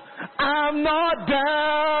 I'm not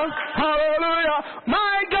down. Hallelujah.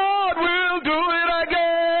 My God will do it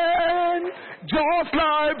again, just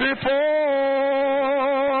like before.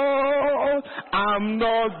 I'm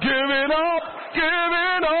not giving up.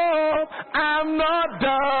 I'm not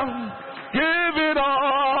down. Giving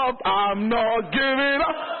up. I'm not giving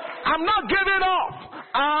up.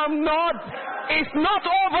 It's not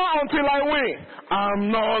over until I win.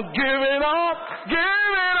 I'm not giving up.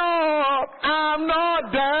 I'm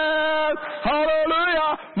not dead.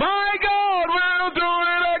 Hallelujah. My God will do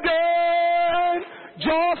it again,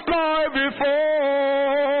 just like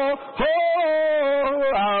before. Oh,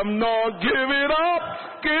 I'm not giving up.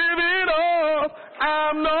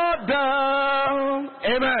 I'm not down.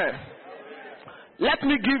 Amen. Let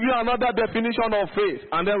me give you another definition of faith,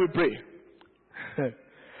 and then we pray.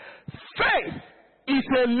 Faith is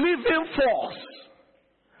a living force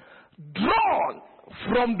drawn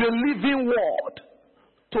from the living word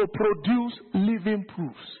to produce living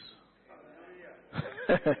proofs.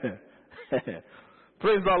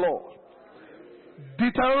 Praise the Lord.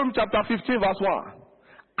 Deuteronomy chapter 15 verse 1.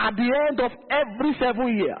 At the end of every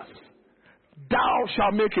 7 years, thou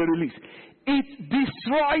shalt make a release. It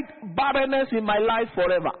destroyed barrenness in my life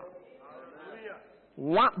forever.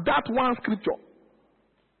 That one scripture.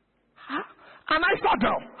 And I sat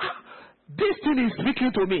down. This thing is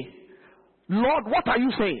speaking to me. Lord, what are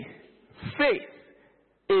you saying? Faith,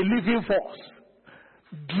 a living force,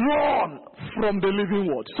 drawn from the living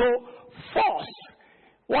word. So, force.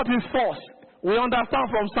 What is force? We understand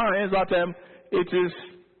from science that it is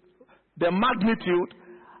the magnitude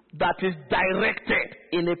that is directed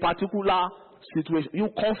in a particular situation. You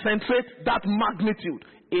concentrate that magnitude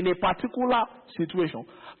in a particular situation.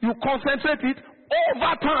 You concentrate it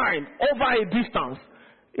over time, over a distance.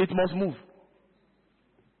 It must move.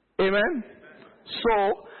 Amen?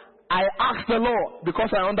 So, I asked the Lord, because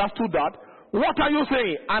I understood that, what are you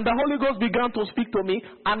saying? And the Holy Ghost began to speak to me,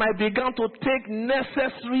 and I began to take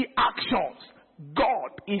necessary actions.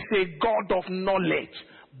 God is a God of knowledge.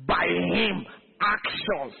 By Him,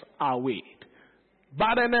 actions are weighed.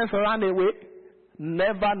 Barrenness ran away,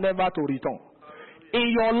 never to return.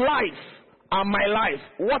 In your life and my life,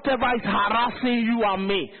 whatever is harassing you and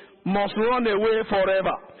me must run away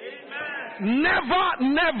forever. Amen.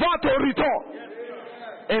 Never to return.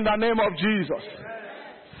 In the name of Jesus.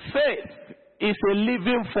 Faith is a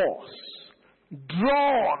living force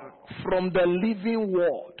drawn from the living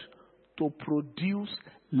word to produce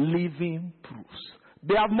living proofs.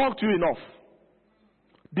 They have mocked you enough.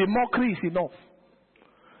 The mockery is enough.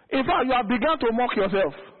 In fact, you have begun to mock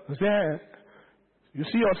yourself. You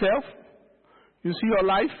see yourself? You see your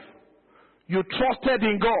life? You trusted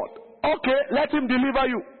in God. Okay, let Him deliver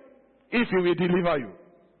you. If He will deliver you.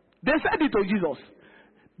 They said it to Jesus.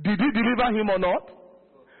 Did He deliver him or not?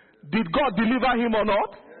 Did God deliver him or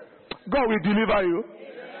not? God will deliver you.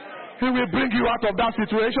 He will bring you out of that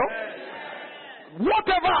situation.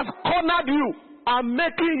 Whatever has cornered you and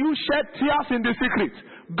making you shed tears in the secret,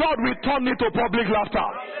 God will turn it to public laughter.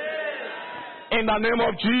 In the name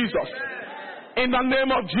of Jesus. In the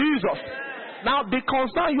name of Jesus. Now, the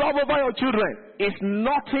concern you have over your children is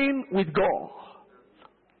nothing with God.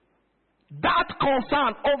 That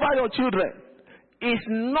concern over your children is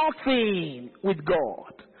nothing with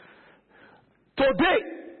God. Today,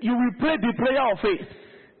 you will pray the prayer of faith,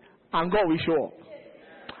 and God will show up.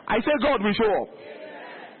 I say God will show up.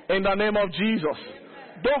 In the name of Jesus.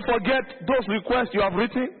 Don't forget those requests you have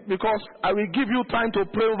written, because I will give you time to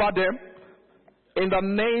pray over them. In the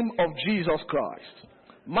name of Jesus Christ.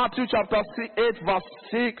 Matthew chapter 8 verse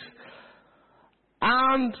 6.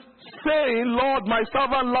 And saying, Lord, my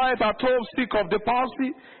servant lieth at home, sick of the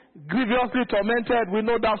palsy, grievously tormented. We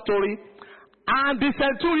know that story. And the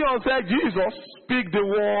centurion said, Jesus, speak the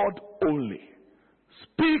word only.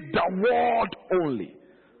 Speak the word only.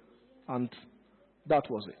 And that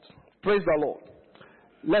was it. Praise the Lord.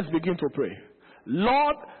 Let's begin to pray.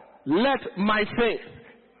 Lord, let my faith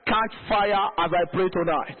catch fire as I pray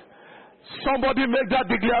tonight. Somebody make that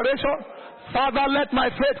declaration. Father, let my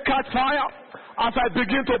faith catch fire as I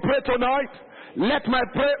begin to pray tonight. Let my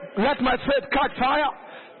faith catch fire.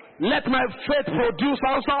 Let my faith produce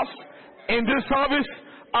answers in this service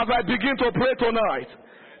as I begin to pray tonight.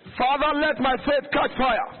 Father, let my faith catch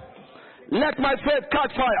fire. Let my faith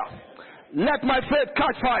catch fire. Let my faith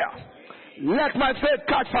catch fire. Let my faith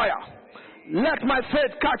catch fire. Let my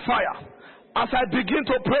faith catch fire as I begin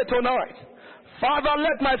to pray tonight. Father,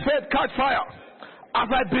 let my faith catch fire as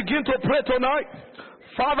I begin to pray tonight.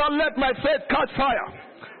 Father, let my faith catch fire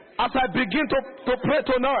as I begin to pray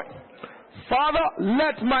tonight. Father,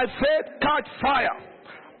 let my faith catch fire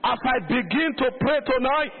as I begin to pray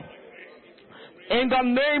tonight. In the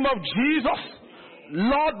name of Jesus,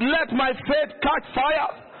 Lord, let my faith catch fire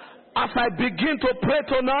as I begin to pray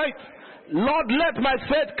tonight. Lord, let my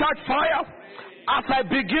faith catch fire as I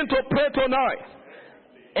begin to pray tonight.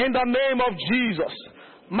 In the name of Jesus.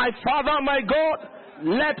 My Father, my God,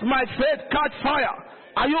 let my faith catch fire.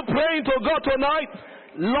 Are you praying to God tonight?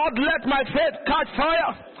 Lord, let my faith catch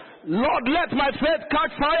fire. Lord, let my faith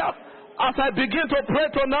catch fire as I begin to pray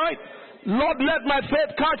tonight. Lord, let my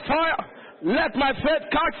faith catch fire. Let my faith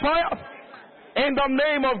catch fire. In the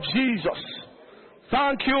name of Jesus.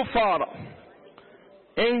 Thank you, Father.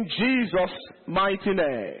 In Jesus' mighty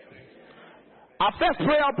name. Our first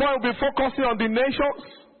prayer point will be focusing on the nations.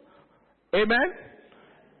 Amen.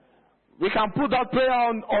 We can put that prayer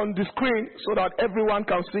on the screen so that everyone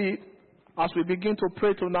can see it. As we begin to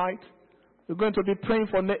pray tonight, we're going to be praying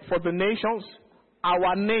for the nations,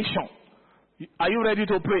 our nation. Are you ready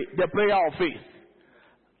to pray? The prayer of faith.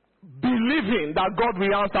 Believing that God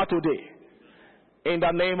will answer today. In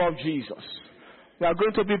the name of Jesus. We are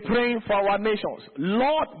going to be praying for our nations.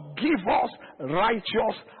 Lord, give us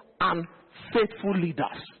righteous and faithful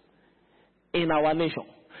leaders in our nation.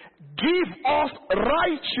 Give us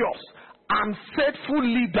righteous and faithful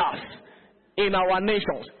leaders in our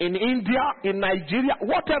nations. In India, in Nigeria,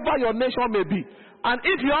 whatever your nation may be. And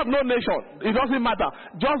if you have no nation, it doesn't matter.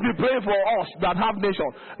 Just be praying for us that have nation.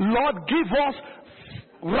 Lord, give us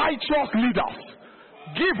righteous leaders.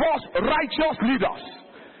 Give us righteous leaders.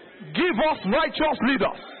 Give us righteous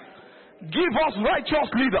leaders. Give us righteous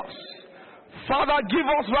leaders. Father, give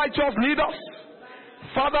us righteous leaders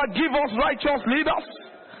Father, give us righteous leaders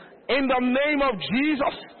in the name of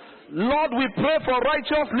Jesus. Lord, we pray for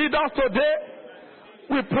righteous leaders today.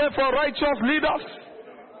 We pray for righteous leaders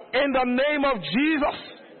in the name of Jesus.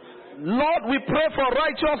 Lord, we pray for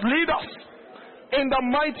righteous leaders in the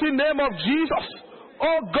mighty name of Jesus.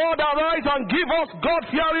 Oh God, arise and give us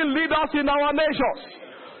God-fearing leaders in our nations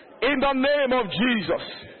in the name of Jesus.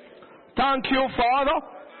 Thank you, Father.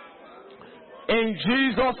 In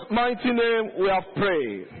Jesus' mighty name we have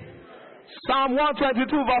prayed. Psalm 122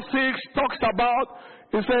 verse 6 talks about,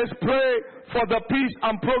 it says, pray for the peace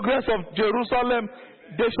and progress of Jerusalem.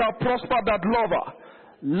 They shall prosper that love her.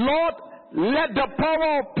 Lord, let the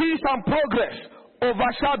power of peace and progress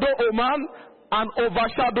overshadow Oman and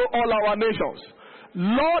overshadow all our nations.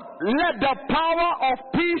 Lord, let the power of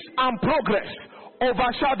peace and progress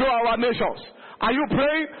overshadow our nations. Are you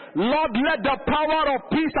praying? Lord, let the power of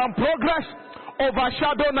peace and progress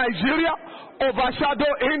overshadow Nigeria,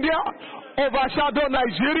 overshadow India, overshadow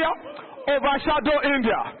Nigeria, overshadow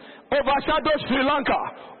India, overshadow Sri Lanka,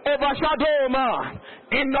 overshadow Oman.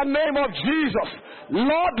 In the name of Jesus,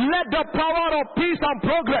 Lord, let the power of peace and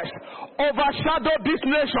progress overshadow this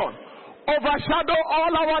nation, overshadow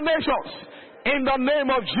all our nations. In the name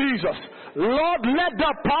of Jesus, Lord, let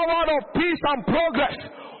the power of peace and progress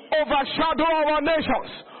overshadow our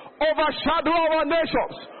nations, overshadow our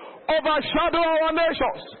nations, overshadow our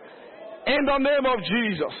nations. In the name of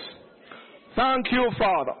Jesus. Thank you,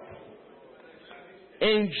 Father.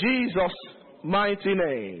 In Jesus' mighty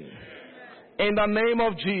name. In the name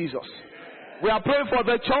of Jesus. We are praying for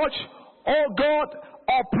the church. Oh God,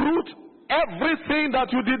 uproot everything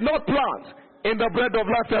that you did not plant in the Bread of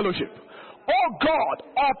Life Fellowship. Oh God,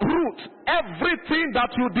 uproot everything that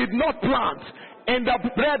you did not plant in the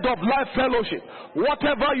Bread of Life Fellowship.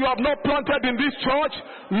 Whatever you have not planted in this church,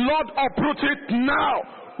 Lord, uproot it now.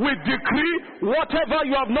 We decree whatever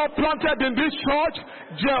you have not planted in this church,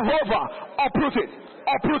 Jehovah, uproot it,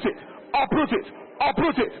 uproot it, uproot it,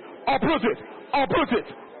 uproot it, uproot it, uproot it,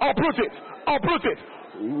 uproot it, uproot it.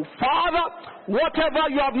 Father, whatever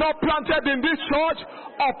you have not planted in this church,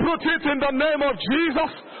 uproot it in the name of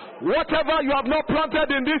Jesus. Whatever you have not planted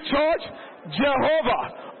in this church, Jehovah,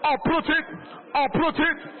 uproot it, uproot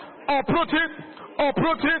it, uproot it,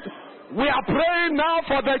 uproot it. We are praying now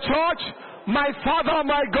for the church. My Father,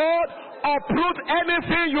 my God, uproot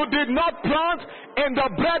anything you did not plant in the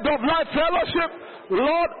Bread of Life Fellowship.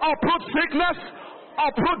 Lord, uproot sickness,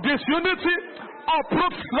 uproot disunity,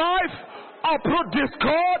 uproot strife, uproot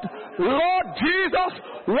discord. Lord Jesus,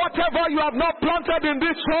 whatever you have not planted in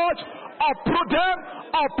this church, uproot them,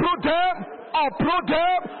 uproot them, uproot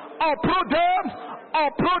them, uproot them,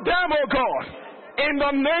 uproot them, oh God, in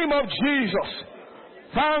the name of Jesus.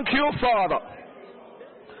 Thank you, Father.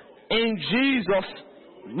 In Jesus'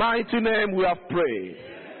 mighty name we have prayed.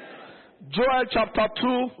 Joel chapter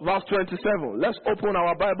 2 verse 27. Let's open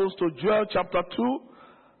our Bibles to Joel chapter 2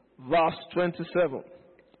 verse 27.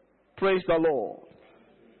 Praise the Lord.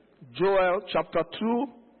 Joel chapter 2.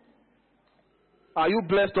 Are you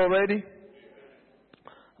blessed already?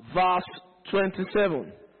 Verse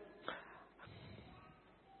 27.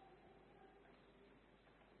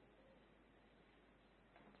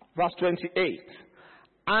 Verse 28.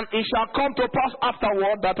 And it shall come to pass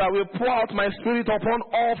afterward that I will pour out my spirit upon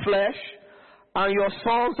all flesh, and your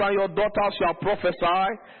sons and your daughters shall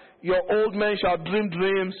prophesy, your old men shall dream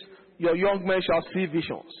dreams, your young men shall see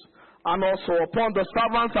visions. And also upon the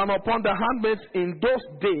servants and upon the handmaids in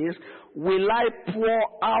those days will I pour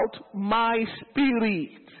out my spirit.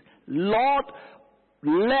 Lord,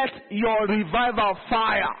 let your revival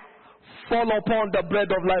fire fall upon the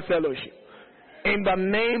Bread of Life Fellowship. In the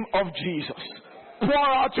name of Jesus. Pour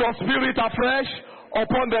out your spirit afresh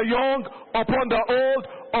upon the young, upon the old,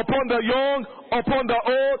 upon the young, upon the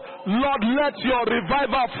old. Lord, let your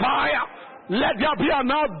revival fire. Let there be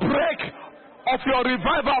an outbreak of your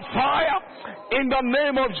revival fire in the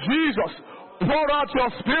name of Jesus. Pour out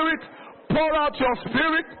your spirit, pour out your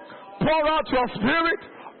spirit, pour out your spirit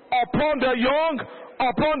upon the young,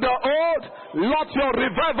 upon the old. Let your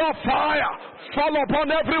revival fire fall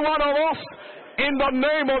upon every one of us in the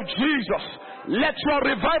name of Jesus. Let your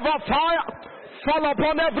revival fire fall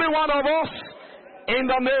upon every one of us in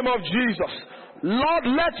the name of Jesus. Lord,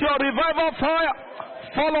 let your revival fire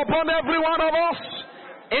fall upon every one of us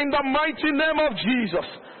in the mighty name of Jesus.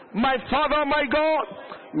 My Father, my God,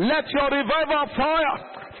 let your revival fire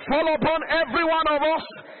fall upon every one of us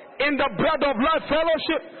in the Bread of Life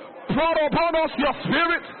Fellowship. Pour upon us your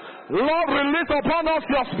spirit. Lord, release upon us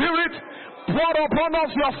your spirit. Pour upon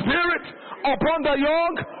us your spirit, upon the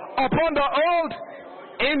young, upon the old,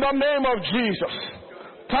 in the name of Jesus.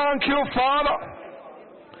 Thank you, Father.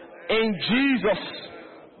 In Jesus'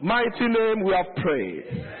 mighty name we have prayed.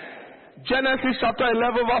 Genesis chapter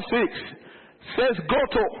 11 verse 6 says, go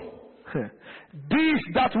to this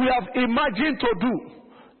that we have imagined to do,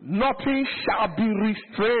 nothing shall be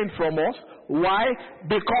restrained from us. Why?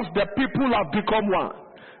 Because the people have become one.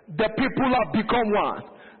 The people have become one.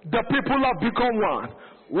 The people have become one.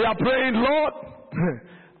 We are praying, Lord,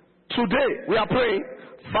 today we are praying,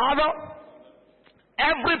 Father,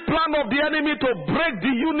 every plan of the enemy to break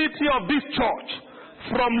the unity of this church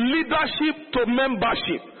from leadership to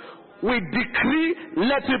membership, we decree,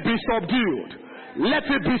 let it be subdued. Let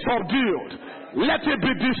it be subdued. Let it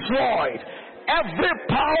be destroyed. Every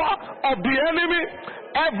power of the enemy,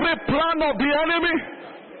 every plan of the enemy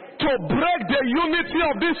to break the unity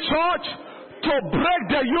of this church, to break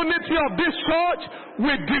the unity of this church,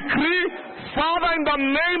 we decree, Father, in the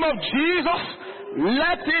name of Jesus,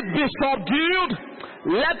 let it be subdued.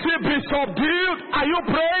 Let it be subdued. Are you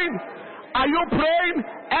praying? Are you praying?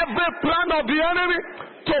 Every plan of the enemy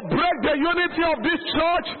to break the unity of this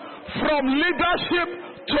church from leadership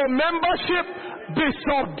to membership, be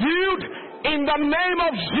subdued in the name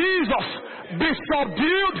of Jesus. Be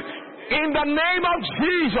subdued in the name of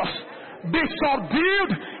Jesus. Be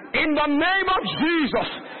subdued in the name of Jesus.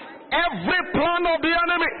 Every plan of the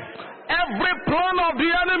enemy, every plan of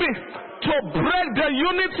the enemy to break the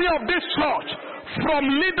unity of this church from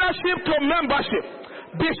leadership to membership,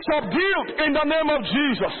 be subdued in the name of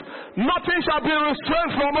Jesus. Nothing shall be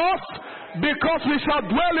restrained from us because we shall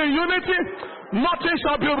dwell in unity. Nothing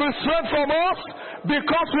shall be restrained from us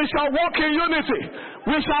because we shall walk in unity.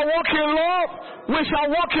 We shall walk in love. We shall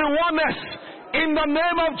walk in oneness in the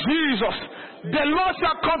name of Jesus. The Lord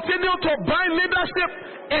shall continue to bind leadership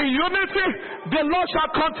in unity. The Lord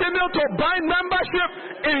shall continue to bind membership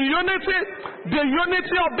in unity. The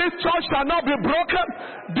unity of this church shall not be broken.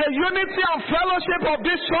 The unity and fellowship of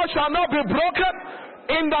this church shall not be broken.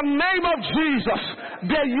 In the name of Jesus,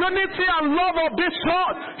 the unity and love of this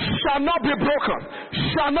church shall not be broken.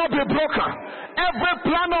 Shall not be broken. Every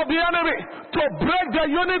plan of the enemy to break the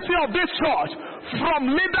unity of this church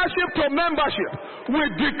from leadership to membership, we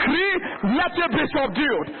decree, let it be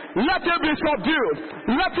subdued. Let it be subdued.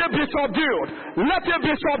 Let it be subdued. Let it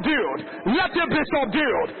be subdued. Let it be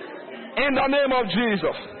subdued. In the name of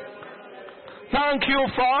Jesus. Thank you,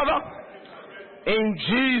 Father. In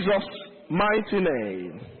Jesus' mighty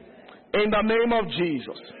name. In the name of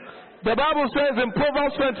Jesus. The Bible says in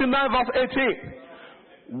Proverbs 29 verse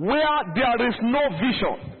 18, where there is no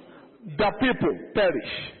vision, the people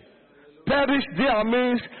perish. Perish there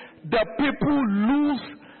means the people lose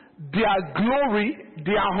their glory,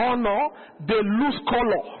 their honor, they lose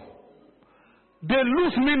color. They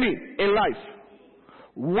lose meaning in life.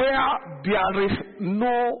 Where there is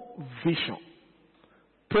no vision.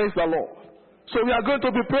 Praise the Lord. So we are going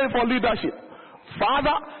to be praying for leadership.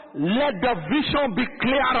 Father, let the vision be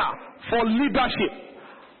clearer for leadership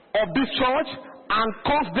of this church and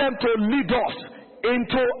cause them to lead us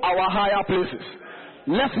into our higher places.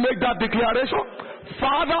 Let's make that declaration.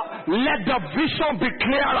 Father, let the vision be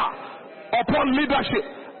clearer upon leadership,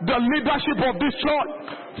 the leadership of this church.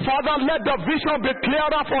 Father, let the vision be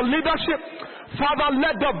clearer for leadership. Father,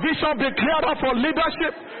 let the vision be clearer for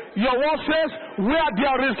leadership. Your word says, where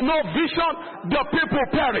there is no vision, the people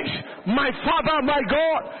perish. My Father, my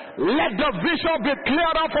God, let the vision be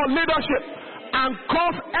clearer for leadership and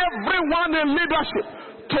cause everyone in leadership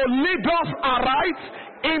to lead us aright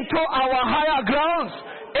into our higher grounds,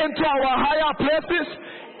 into our higher places,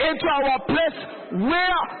 into our place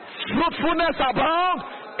where fruitfulness abounds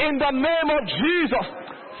in the name of Jesus.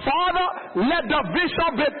 Father, let the vision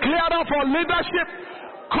be clearer for leadership.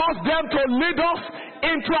 Cause them to lead us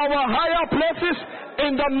into our higher places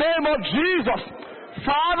in the name of Jesus.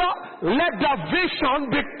 Father, let the vision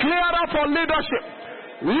be clearer for leadership.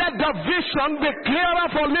 Let the vision be clearer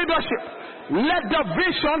for leadership. Let the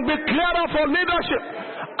vision be clearer for leadership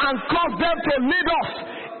and cause them to lead us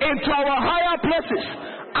into our higher places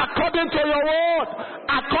according to your word,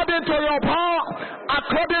 according to your power,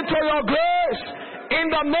 according to your grace. In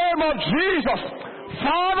the name of Jesus,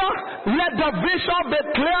 Father, let the vision be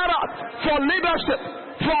clearer for leadership,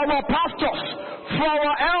 for our pastors, for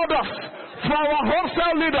our elders, for our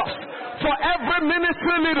wholesale leaders, for every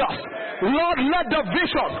ministry leaders. Lord, let the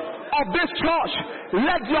vision of this church,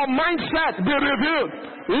 let your mindset be revealed.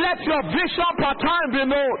 Let your vision per time be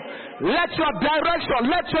known. Let your direction,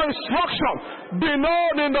 let your instruction be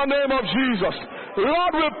known in the name of Jesus.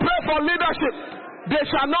 Lord, we pray for leadership. They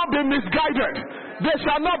shall not be misguided. They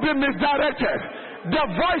shall not be misdirected. The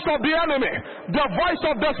voice of the enemy, the voice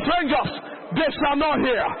of the strangers, they shall not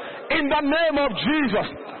hear. In the name of Jesus.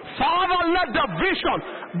 Father, let the vision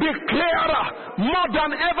Be clearer more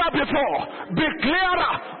than ever before. Be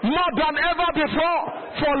clearer more than ever before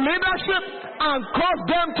for leadership, and cause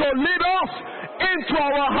them to lead us into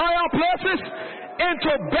our higher places,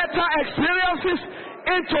 into better experiences,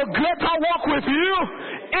 into greater walk with you,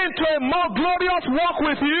 into a more glorious walk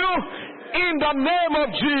with you, in the name of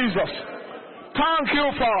Jesus. Thank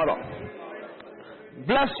you, Father.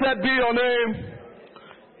 Blessed be your name.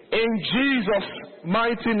 In Jesus'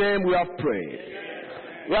 mighty name we have prayed.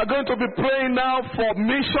 We are going to be praying now for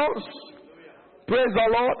missions. Praise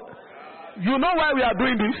the Lord. You know why we are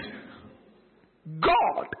doing this?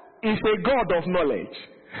 God is a God of knowledge.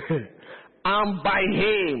 And by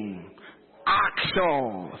Him,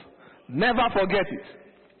 actions. Never forget it.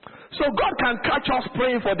 So God can catch us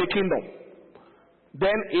praying for the kingdom.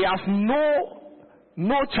 Then He has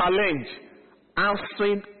no challenge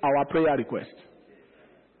answering our prayer request.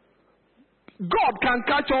 God can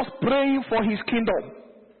catch us praying for His kingdom.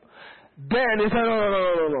 Then He said,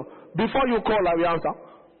 no. Before you call, I will answer.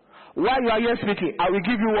 While you are here speaking, I will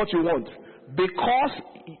give you what you want. Because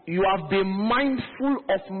you have been mindful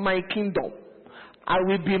of my kingdom, I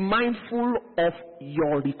will be mindful of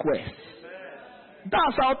your request.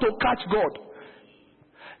 That's how to catch God.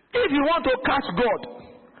 If you want to catch God,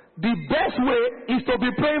 the best way is to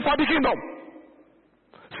be praying for the kingdom.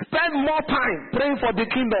 Spend more time praying for the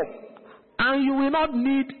kingdom, and you will not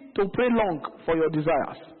need to pray long for your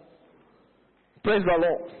desires. Praise the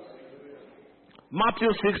Lord. Matthew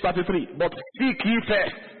 6:33. But seek ye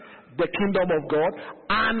first the kingdom of God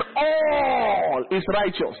and all His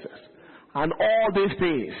righteousness, and all these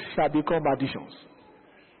things shall become additions.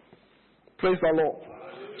 Praise the Lord.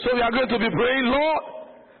 So we are going to be praying, Lord,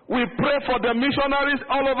 we pray for the missionaries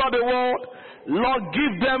all over the world. Lord,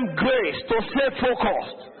 give them grace to stay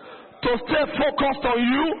focused. To stay focused on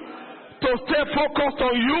you. To stay focused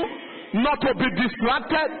on you. Not to be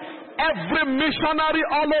distracted. Every missionary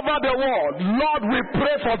all over the world, Lord, we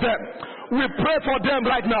pray for them. We pray for them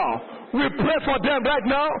right now. We pray for them right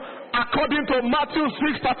now. According to Matthew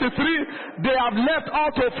 6:33, they have left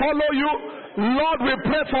all to follow you. Lord, we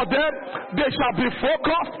pray for them. They shall be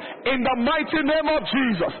focused in the mighty name of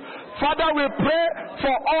Jesus. Father, we pray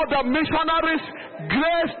for all the missionaries,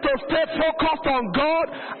 grace to stay focused on God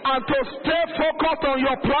and to stay focused on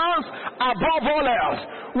your plans above all else.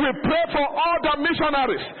 We pray for all the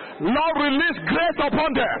missionaries. Lord, release grace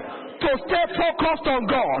upon them to stay focused on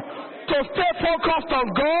God, to stay focused on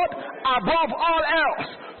God above all else,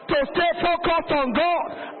 to stay focused on God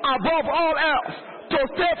above all else, to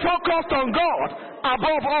stay focused on God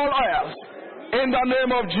above all else. In the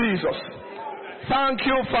name of Jesus. Thank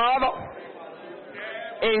you, Father.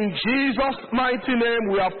 In Jesus' mighty name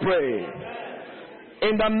we have prayed.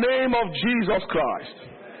 In the name of Jesus Christ.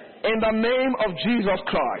 In the name of Jesus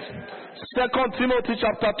Christ. 2 Timothy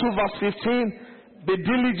chapter 2 verse 15. Be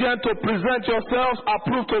diligent to present yourselves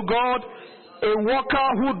approved to God, a worker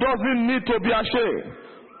who doesn't need to be ashamed,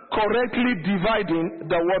 correctly dividing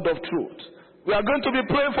the word of truth. We are going to be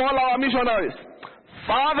praying for all our missionaries.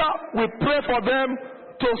 Father, we pray for them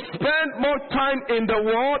to spend more time in the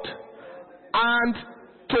word and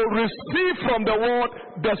to receive from the word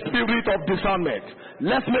the spirit of discernment.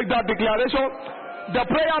 Let's make that declaration. The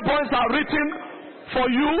prayer points are written for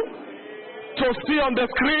you to see on the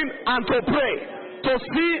screen and to pray. To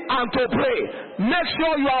see and to pray. Make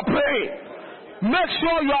sure you are praying. Make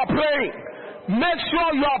sure you are praying. Make sure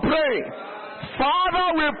you are praying. Father,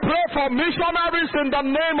 we pray for missionaries in the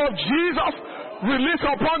name of Jesus. Release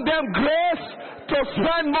upon them grace to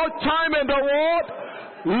spend more time in the word.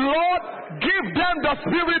 Lord, give them the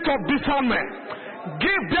spirit of discernment.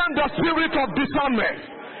 Give them the spirit of discernment.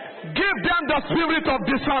 Give them the spirit of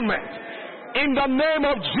discernment. In the name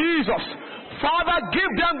of Jesus. Father,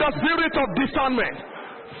 give them the spirit of discernment.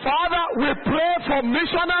 Father, we pray for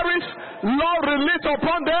missionaries. Lord, release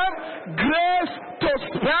upon them grace to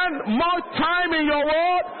spend more time in your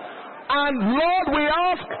word. And Lord, we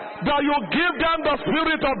ask that you give them the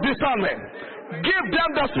spirit of discernment. Give them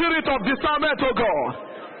the spirit of discernment, oh God.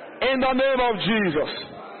 In the name of Jesus.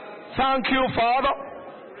 Thank you, Father.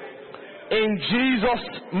 In Jesus'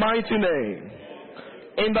 mighty name.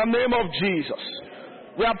 In the name of Jesus.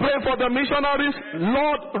 We are praying for the missionaries.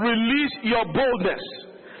 Lord, release your boldness.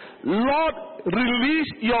 Lord,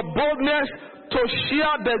 release your boldness to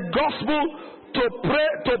share the gospel, to pray,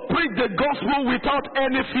 to preach the gospel without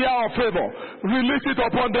any fear or favor. Release it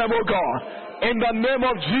upon them, oh God. In the name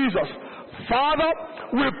of Jesus. Father,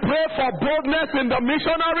 we pray for boldness in the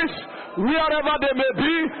missionaries, wherever they may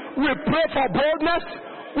be. We pray for boldness.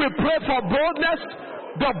 We pray for boldness.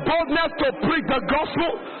 The boldness to preach the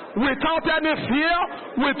gospel without any fear,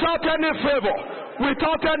 without any favor.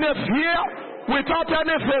 without any fear, without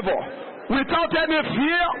any favor, without any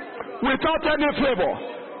fear, without any favor.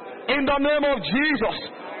 In the name of Jesus,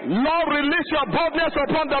 Lord, release your boldness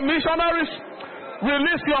upon the missionaries.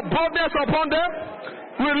 Release your boldness upon them.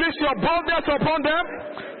 Release your boldness upon them.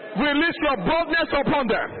 Release your boldness upon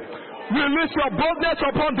them. Release your boldness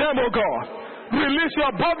upon them, oh God. Release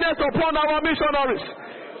your boldness upon our missionaries.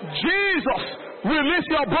 Jesus, release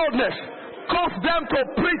your boldness. Cause them to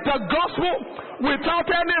preach the gospel without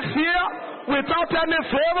any fear, without any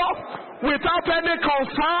favor, without any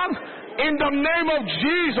concern. In the name of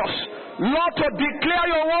Jesus, Lord, to declare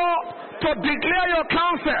your word, to declare your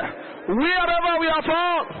counsel. Wherever we are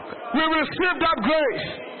found, we receive that grace.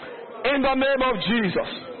 In the name of Jesus.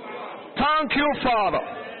 Thank you, Father.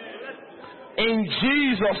 In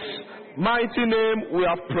Jesus' mighty name we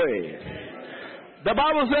have prayed. The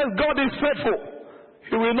Bible says God is faithful.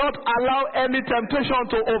 He will not allow any temptation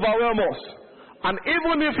to overwhelm us. And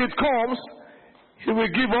even if it comes, He will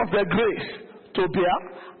give us the grace to bear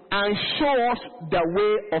and show us the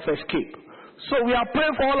way of escape. So we are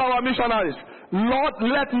praying for all our missionaries. Lord,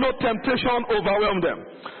 let no temptation overwhelm them.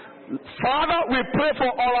 Father, we pray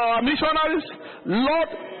for all our missionaries. Lord,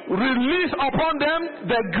 release upon them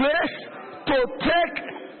the grace to take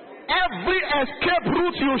every escape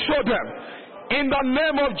route you show them. In the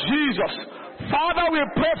name of Jesus. Father, we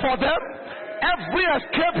pray for them. Every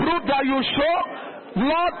escape route that you show,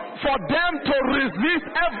 Lord, for them to resist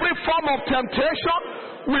every form of temptation,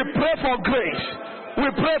 we pray for grace. We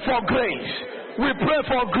pray for grace. We pray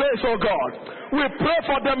for grace, oh God. We pray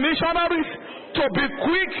for the missionaries to be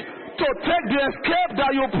quick to take the escape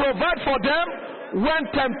that you provide for them when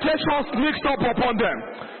temptation sneaks up upon them.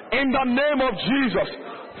 In the name of Jesus.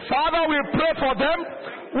 Father, we pray for them.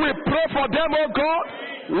 We pray for them, oh God.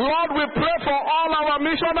 Lord, we pray for all our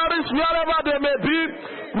missionaries, wherever they may be.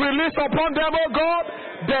 Release upon them, oh God,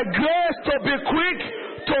 the grace to be quick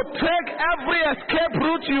to take every escape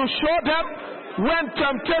route you show them when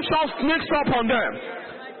temptation sneaks up on them.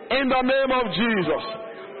 In the name of Jesus.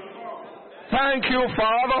 Thank you,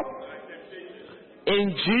 Father.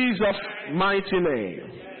 In Jesus' mighty name.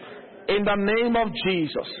 In the name of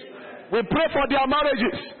Jesus. We pray for their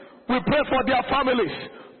marriages. We pray for their families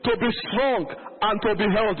to be strong and to be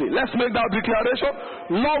healthy. Let's make that declaration.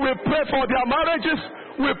 Lord, we pray for their marriages.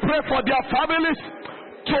 We pray for their families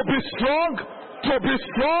to be strong, to be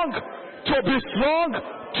strong, to be strong,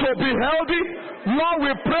 to be healthy. Lord,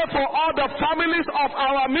 we pray for all the families of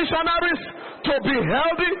our missionaries to be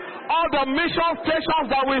healthy. All the mission stations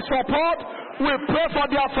that we support, we pray for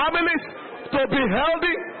their families to be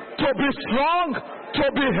healthy, to be strong, to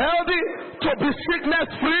be healthy, to be sickness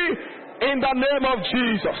free. In the name of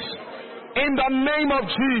Jesus. In the name of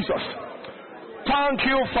Jesus. Thank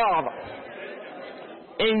you, Father.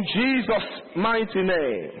 In Jesus' mighty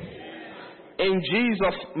name. In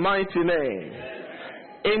Jesus' mighty name.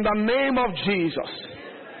 In the name of Jesus.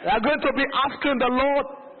 We are going to be asking the Lord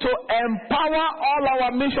to empower all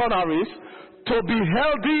our missionaries to be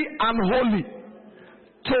healthy and holy.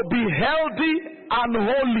 To be healthy and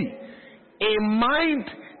holy. In mind,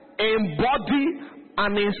 in body,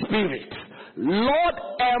 and in spirit. Lord,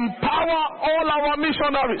 empower all our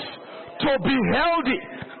missionaries to be healthy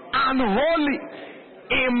and holy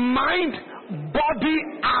in mind, body,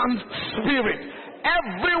 and spirit.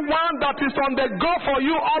 Everyone that is on the go for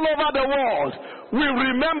you all over the world, we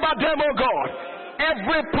remember them, oh God.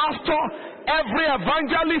 Every pastor, every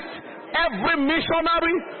evangelist, every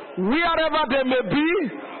missionary, wherever they may be,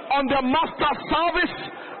 on the master service,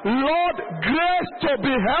 Lord, grace to be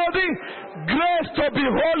healthy, grace to be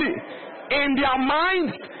holy in their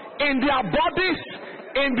minds, in their bodies,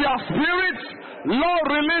 in their spirits. Lord,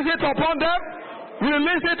 release it upon them.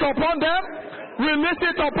 Release it upon them. Release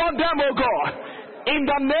it upon them, oh God. In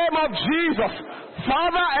the name of Jesus.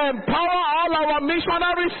 Father, empower all our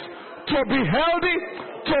missionaries to be healthy,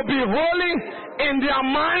 to be holy in their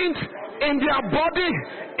mind, in their body,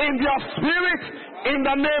 in their spirit, in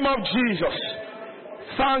the name of Jesus.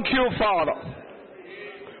 Thank you, Father.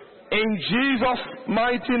 In Jesus'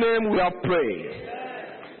 mighty name we are praying.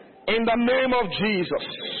 In the name of Jesus.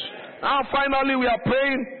 Now finally we are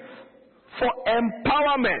praying for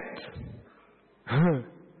empowerment.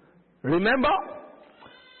 Remember?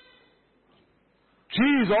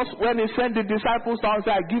 Jesus, when he sent the disciples out,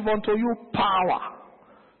 said, I give unto you power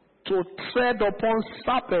to tread upon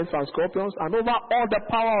serpents and scorpions and over all the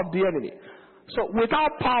power of the enemy. So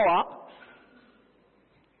without power,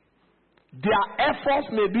 their efforts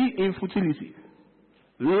may be in futility.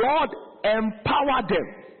 Lord, empower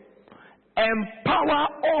them. Empower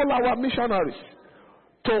all our missionaries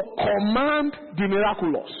to command the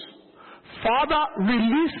miraculous. Father,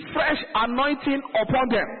 release fresh anointing upon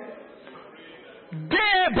them.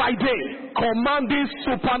 Day by day, commanding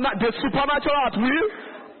the supernatural at will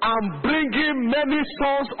and bringing many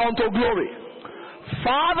souls unto glory.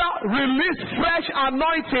 Father, release fresh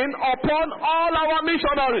anointing upon all our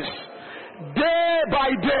missionaries. Day by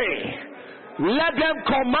day, let them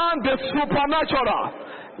command the supernatural.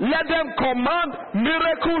 Let them command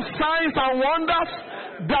miracles, signs, and wonders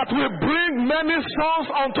that will bring many souls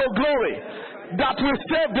unto glory, that will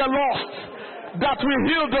save the lost, that will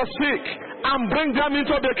heal the sick, and bring them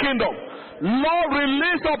into the kingdom. Lord,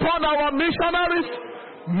 release upon our missionaries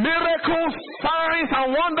miracles, signs,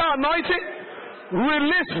 and wonder anointing.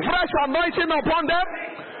 Release fresh anointing upon them.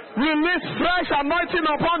 Release fresh anointing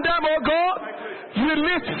upon them, oh God.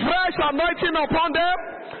 Release fresh anointing upon them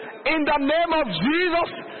in the name of Jesus.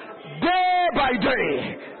 Day by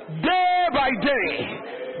day, day by day,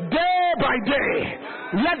 day by day,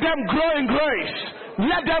 let them grow in grace.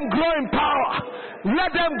 Let them grow in power.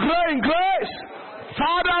 Let them grow in grace.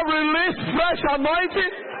 Father, release fresh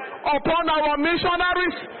anointing upon our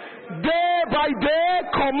missionaries. Day by day,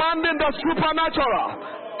 commanding the supernatural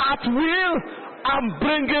at will and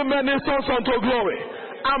bringing many souls unto glory.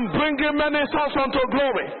 And bringing many souls unto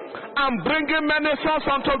glory. And bringing many souls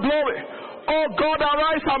unto glory. Oh God,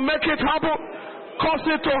 arise and make it happen. Cause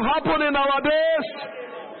it to happen in our days.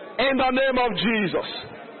 In the name of Jesus.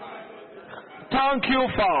 Thank you,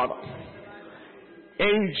 Father.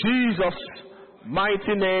 In Jesus'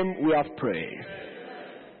 mighty name we have prayed.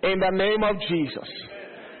 In the name of Jesus.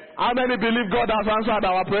 How many believe God has answered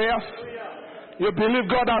our prayers? You believe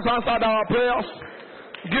God has answered our prayers?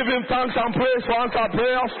 Give Him thanks and praise for answered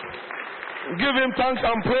prayers. Give Him thanks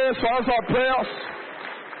and praise for answered prayers.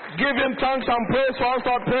 Give Him thanks and praise for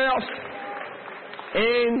answered prayers.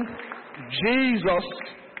 In Jesus'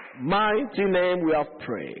 mighty name we have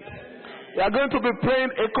prayed. We are going to be praying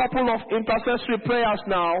a couple of intercessory prayers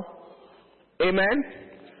now. Amen.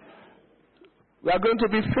 We are going to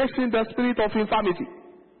be facing the spirit of infirmity.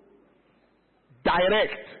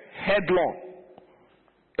 Direct, headlong.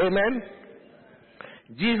 Amen.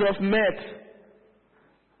 Jesus met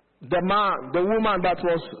the woman that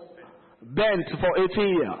was bent for 18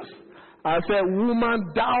 years. And said,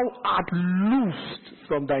 woman, thou art loosed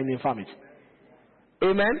from thine infirmity.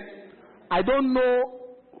 Amen. I don't know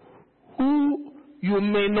who you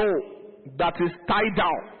may know that is tied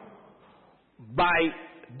down by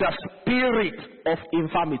the spirit of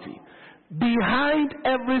infirmity. Behind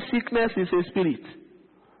every sickness is a spirit.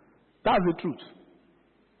 That's the truth.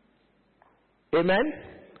 Amen.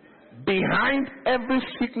 Behind every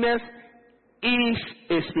sickness is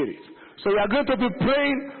a spirit. So we are going to be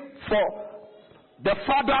praying for the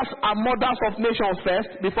fathers and mothers of nations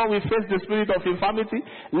first before we face the spirit of infirmity.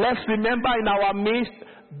 Let's remember in our midst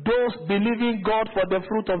those believing God for the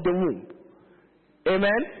fruit of the womb.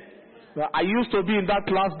 Amen. Well, I used to be in that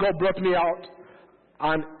class. God brought me out.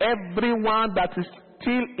 And everyone that is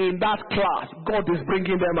still in that class, God is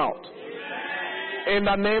bringing them out. In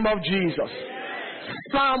the name of Jesus.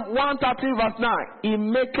 Psalm 113 verse 9. He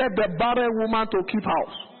maketh the barren woman to keep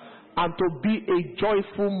house and to be a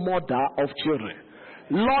joyful mother of children.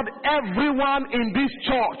 Lord, everyone in this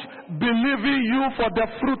church believing you for the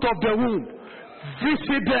fruit of the womb,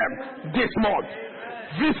 visit them this month.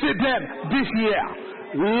 Visit them this year.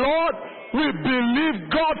 Lord, we believe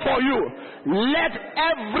God for you. Let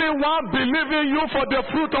everyone believing you for the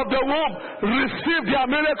fruit of the womb receive their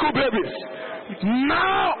miracle babies.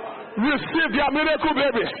 Now, receive their miracle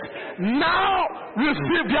babies. Now,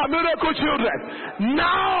 receive their miracle children.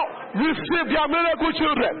 Now, receive their miracle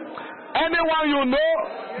children. Anyone you know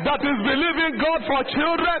that is believing God for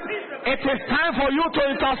children, it is time for you to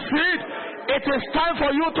intercede. It is time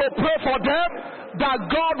for you to pray for them, that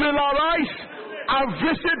God will arise and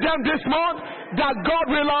visit them this month, that God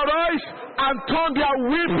will arise and turn their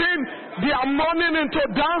weeping, their mourning into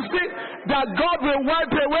dancing, that God will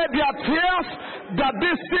wipe away their tears, that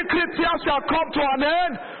these secret tears shall come to an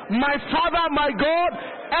end. My Father, my God,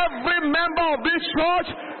 every member of this church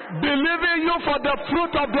believing you for the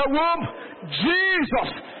fruit of the womb, Jesus,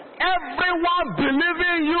 everyone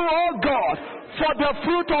believing you, oh God, for the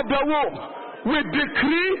fruit of the womb, we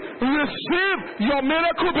decree, receive your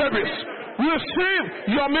miracle babies.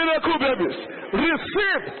 Receive your miracle babies.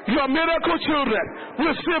 Receive your miracle children.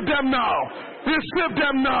 Receive them now. Receive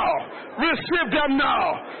them now. Receive them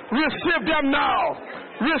now. Receive them now.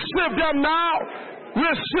 Receive them now.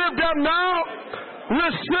 Receive them now.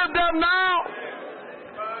 Receive them now.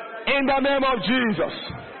 In the name of Jesus.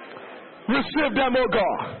 Receive them, O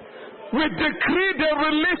God. We decree the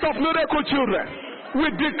release of miracle children. We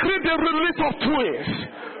decree the release of twins.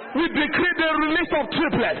 We decree the release of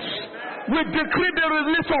triplets. We decree the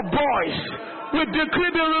release of boys. We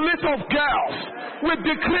decree the release of girls. We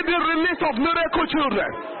decree the release of miracle children.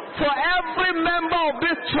 For every member of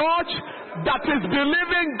this church that is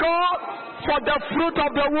believing God for the fruit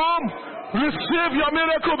of the womb, receive your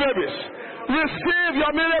miracle babies. Receive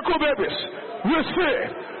your miracle babies. Receive,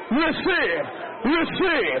 receive,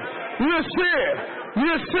 receive, receive,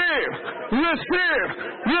 receive, receive,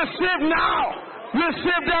 receive now.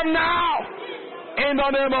 Receive them now. In the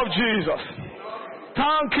name of Jesus.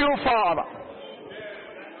 Thank you, Father.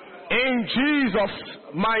 In Jesus'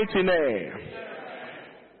 mighty name.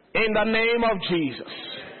 In the name of Jesus.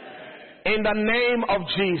 In the name of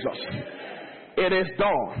Jesus. It is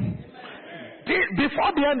done.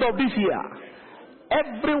 Before the end of this year,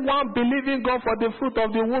 everyone believing God for the fruit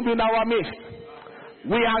of the womb in our midst,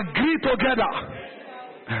 we agree together.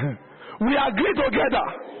 We agree together.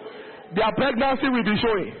 Their pregnancy will be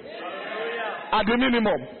showing at the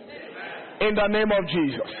minimum. In the name of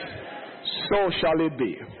Jesus. So shall it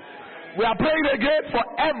be. We are praying again for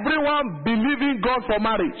everyone believing God for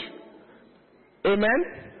marriage. Amen.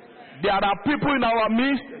 There are people in our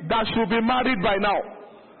midst that should be married by now.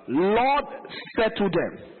 Lord, settle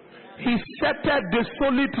them. He settled the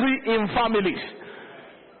solitary in families.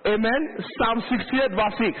 Amen. Psalm 68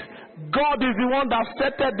 verse 6. God is the one that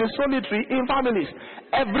settled the solitary in families.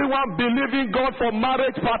 Everyone believing God for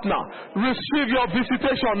marriage partner, receive your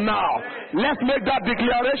visitation now. Let's make that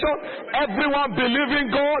declaration. Everyone believing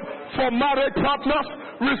God for marriage partners,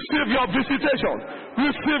 receive your visitation.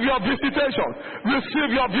 Receive your visitation. Receive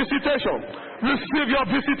your visitation. Receive your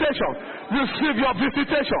visitation. Receive your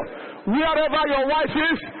visitation. Wherever your wife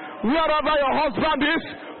is, wherever your husband is,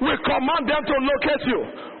 we command them to locate you.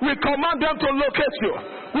 We command them to locate you.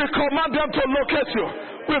 We command them to locate you.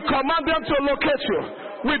 We command them to locate you.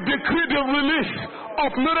 We decree the release of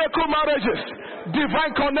miracle marriages,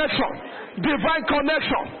 divine connection, divine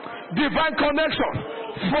connection, divine connection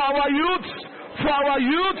for our youths, for our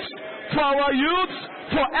youths, for our youths,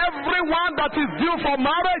 for everyone that is due for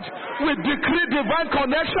marriage. We decree divine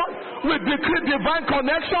connection. We decree divine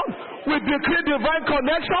connection. We decree divine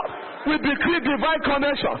connection. We decree divine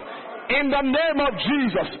connection. In the name of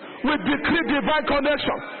Jesus, we decree divine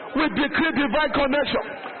connection. We decree divine connection.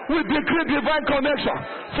 We decree divine connection.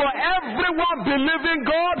 For everyone believing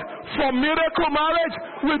God for miracle marriage,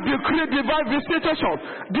 we decree divine visitation.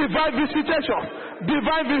 Divine visitation.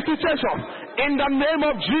 Divine visitation. In the name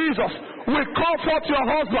of Jesus, we call forth your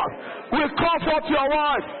husband. We call forth your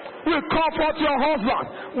wife. We call forth your husband.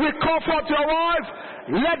 We call forth your wife.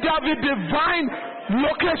 Let there be divine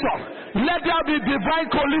location. Let there be divine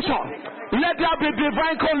collision. Let there be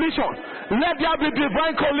divine collision. Let there be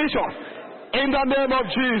divine collision. In the name of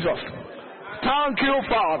Jesus. Thank you,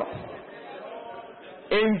 Father.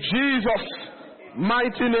 In Jesus'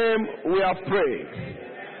 mighty name we have prayed.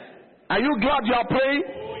 Are you glad you are praying?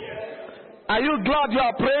 Are you glad you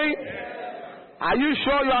are praying? Are you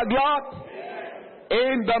sure you are glad?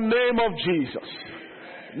 In the name of Jesus.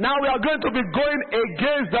 Now we are going to be going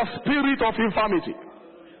against the spirit of infirmity.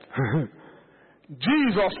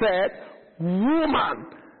 Jesus said, woman,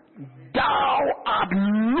 thou art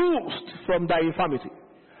loosed from thy infirmity.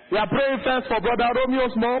 We are praying first for Brother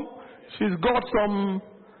Romeo's mom. She's got some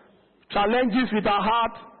challenges with her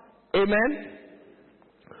heart. Amen.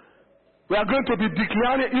 We are going to be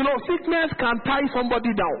declaring, sickness can tie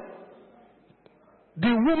somebody down. The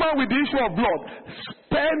woman with the issue of blood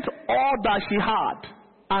spent all that she had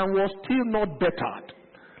and was still not bettered.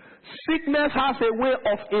 Sickness has a way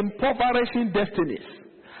of impoverishing destinies,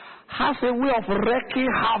 has a way of wreaking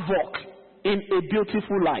havoc in a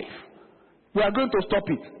beautiful life. We are going to stop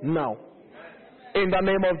it now in the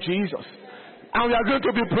name of Jesus. And we are going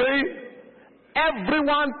to be praying,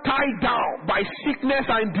 everyone tied down by sickness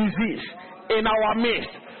and disease in our midst.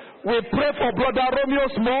 We pray for Brother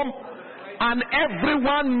Romeo's mom and every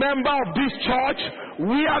one member of this church,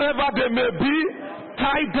 wherever they may be,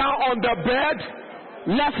 tied down on the bed.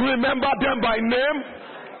 Let's remember them by name.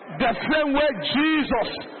 The same way Jesus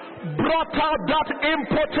brought out that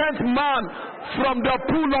impotent man from the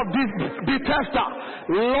pool of Bethesda.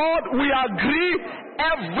 Lord, we agree,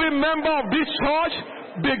 every member of this church,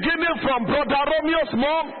 beginning from Brother Romeo's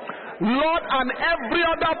mom, Lord, and every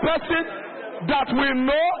other person that we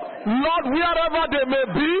know, Lord, wherever they may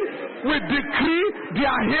be, we decree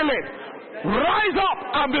their healing. Rise up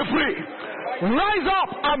and be free. Rise up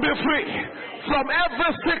and be free from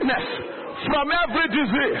every sickness, from every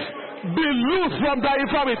disease. Be loose from thy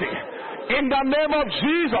infirmity. In the name of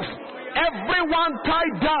Jesus, everyone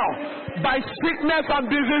tied down by sickness and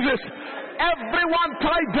diseases, everyone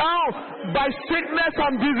tied down by sickness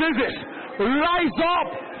and diseases, rise up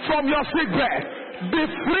from your sick bed. Be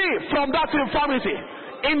free from that infirmity.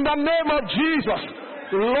 In the name of Jesus,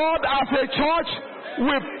 Lord, as a church,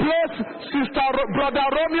 we place Brother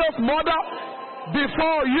Romeo's mother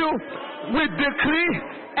before you. We decree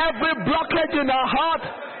every blockage in her heart,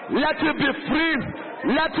 let it be free.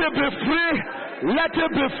 Let it be free. Let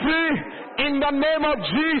it be free. In the name of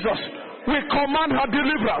Jesus, we command her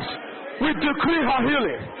deliverance. We decree her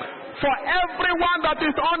healing. For everyone that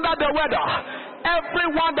is under the weather,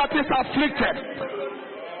 everyone that is afflicted,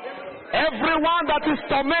 everyone that is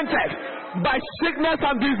tormented by sickness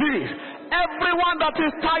and disease, everyone that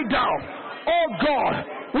is tied down, oh God,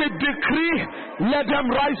 we decree, let them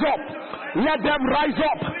rise up. Let them rise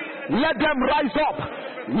up. Let them rise up.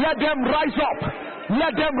 Let them rise up.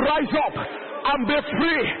 Let them rise up and be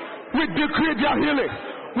free. We decree their healing.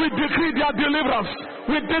 We decree their deliverance.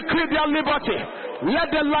 We decree their liberty. Let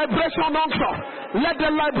the liberation unction, let the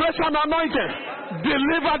liberation anointing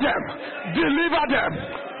deliver them. Deliver them.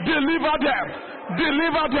 Deliver them.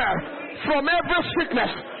 Deliver them from every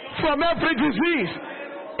sickness, from every disease.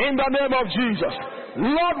 In the name of Jesus.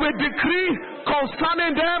 Lord, we decree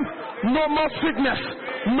concerning them, no more sickness,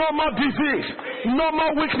 no more disease, no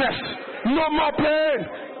more weakness, no more pain.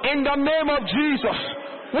 In the name of Jesus,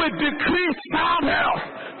 we decree sound health,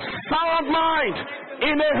 sound mind,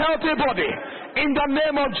 in a healthy body. In the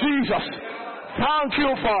name of Jesus. Thank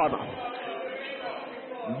you, Father.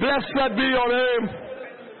 Blessed be your name.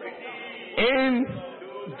 In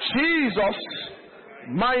Jesus'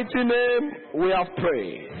 mighty name we have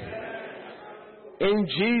prayed. In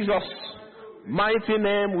Jesus' mighty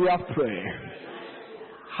name we have prayed.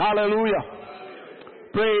 Hallelujah.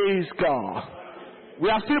 Praise God. We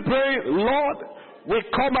are still praying, Lord, we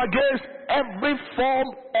come against every form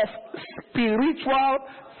of spiritual,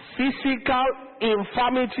 physical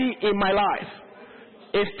infirmity in my life.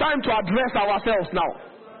 It's time to address ourselves now.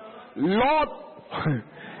 Lord,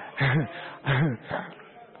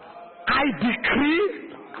 I decree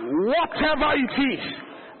whatever it is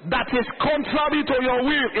that is contrary to your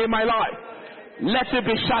will in my life, let it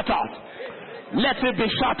be shattered. Let it be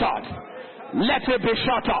shattered. Let it be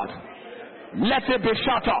shattered. Let it be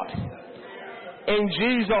shattered. In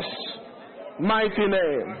Jesus' mighty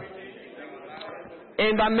name.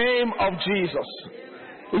 In the name of Jesus.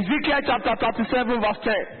 Ezekiel chapter 37 verse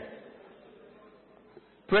 10.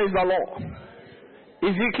 Praise the Lord.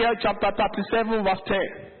 Ezekiel chapter 37 verse 10.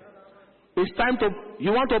 It's time to,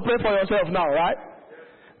 you want to pray for yourself now, right?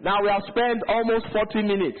 Now we have spent almost 40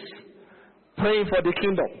 minutes praying for the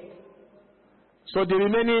kingdom. So the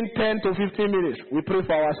remaining 10 to 15 minutes, we pray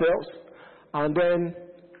for ourselves. And then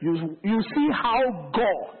you see how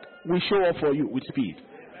God will show up for you with speed.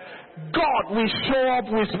 God will show up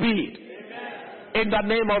with speed. In the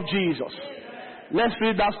name of Jesus. Let's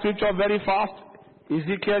read that scripture very fast.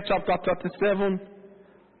 Ezekiel chapter 37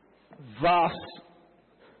 verse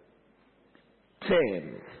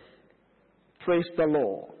 10. Praise the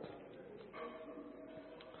Lord.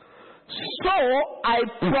 So I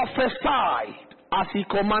prophesied as he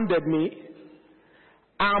commanded me,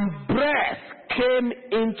 and breath came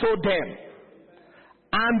into them,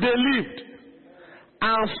 and they lived,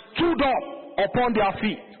 and stood up upon their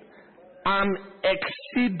feet, an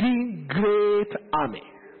exceeding great army.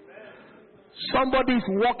 Somebody is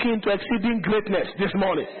walking to exceeding greatness this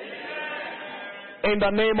morning. In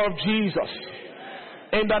the name of Jesus.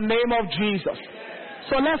 In the name of Jesus.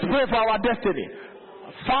 So let's pray for our destiny.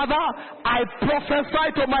 Father, I prophesy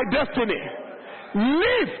to my destiny.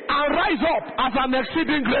 Live and rise up as an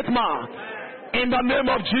exceeding great man. In the name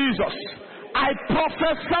of Jesus. I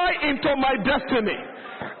prophesy into my destiny.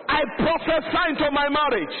 I prophesy into my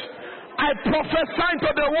marriage. I prophesy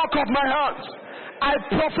into the work of my hands. I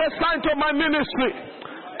prophesy into my ministry.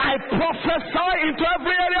 I prophesy into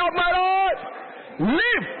every area of my life.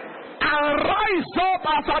 Live and rise up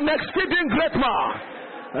as an exceeding great man.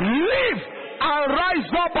 Live and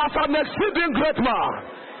rise up as an exceeding great man.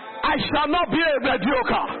 I shall not be a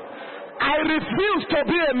mediocre. I refuse to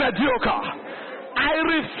be a mediocre. I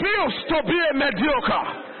refuse to be a mediocre.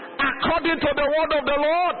 According to the word of the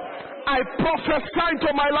Lord, I prophesy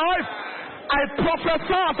into my life. I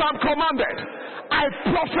prophesy as I'm commanded. I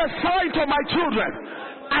prophesy to my children.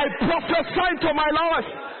 I prophesy to my life.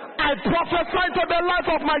 I prophesy to the life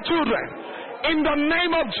of my children. In the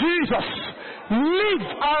name of Jesus, live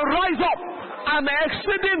and rise up an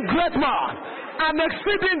exceeding great man, an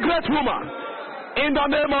exceeding great woman. In the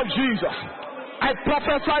name of Jesus, I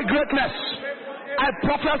prophesy greatness. I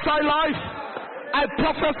prophesy life. I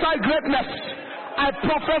prophesy greatness. I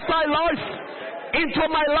prophesy life into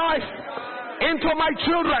my life. into my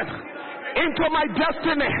children, into my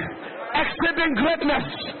destiny, exceeding greatness,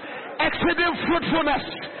 exceeding fruitfulness,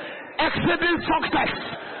 exceeding success.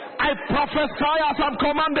 I prophesy as I'm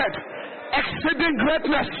commanded, exceeding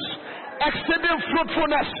greatness, exceeding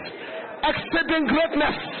fruitfulness, exceeding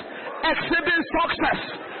greatness, exceeding success.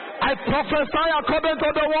 I prophesy according to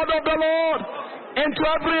the word of the Lord into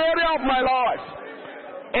every area of my life.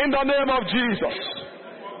 In the name of Jesus.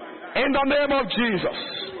 In the name of Jesus.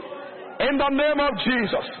 In the name of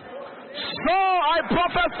Jesus. So I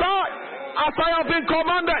prophesy as I have been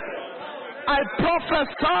commanded. I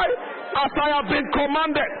prophesy as I have been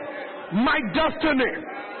commanded. My destiny.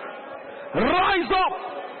 Rise up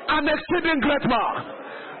an exceeding great man.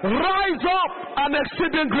 Rise up an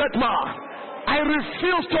exceeding great man. I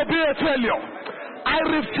refuse to be a failure. I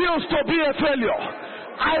refuse to be a failure.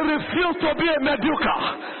 I refuse to be a mediocre.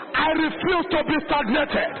 I refuse to be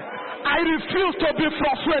stagnated. I refuse to be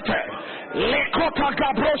frustrated.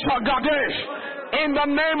 In the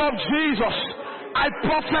name of Jesus, I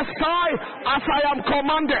prophesy as I am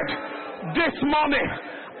commanded. This morning,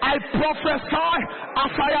 I prophesy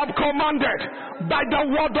as I am commanded by the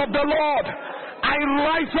word of the Lord. I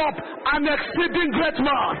rise up an exceeding great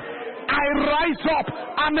man. I rise up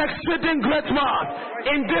an exceeding great man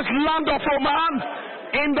in this land of Oman.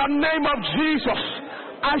 In the name of Jesus,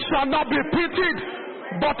 I shall not be pitied,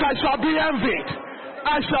 but I shall be envied.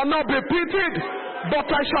 I shall not be pitied,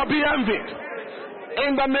 but I shall be envied.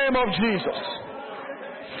 In the name of Jesus.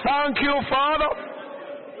 Thank you, Father.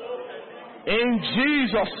 In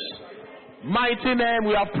Jesus' mighty name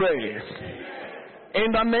we have prayed.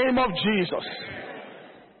 In the name of Jesus.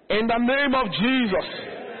 In the name of Jesus.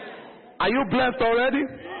 Are you blessed already?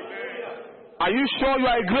 Are you sure you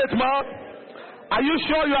are a great man? Are you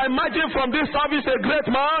sure you are emerging from this service a great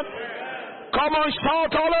man? Come on,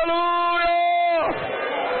 shout hallelujah!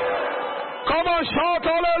 Come on, shout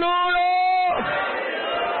hallelujah!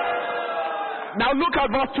 Now look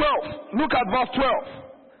at verse 12. Look at verse 12.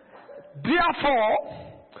 Therefore,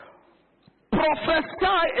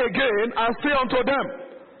 prophesy again and say unto them,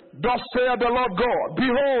 thus saith the Lord God,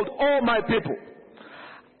 behold, all my people,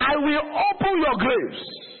 I will open your graves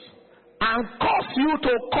and cause you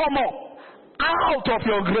to come up out of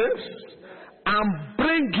your graves and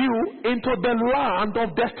bring you into the land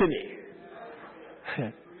of destiny.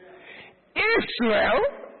 Israel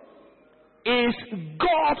is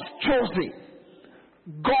God's chosen,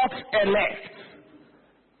 God's elect,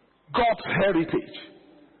 God's heritage.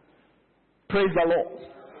 Praise the Lord.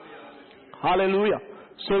 Hallelujah.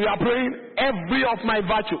 So we are praying, every of my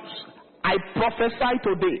virtues, I prophesy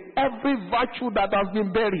today, every virtue that has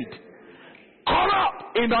been buried, come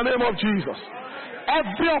up in the name of Jesus.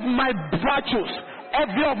 Every of my virtues,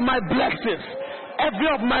 every of my blessings, every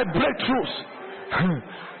of my breakthroughs,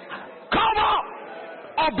 come out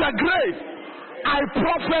of the grave. I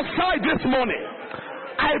prophesy this morning.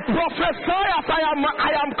 I prophesy as I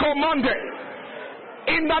am commanded.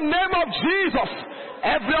 In the name of Jesus,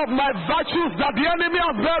 every of my virtues that the enemy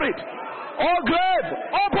has buried, oh grave,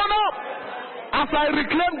 open up. As I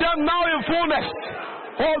reclaim them now in fullness,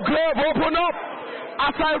 oh grave, open up.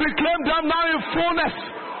 As I reclaim them now in fullness,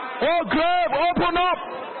 oh grave, open up.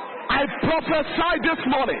 I prophesy this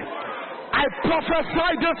morning. I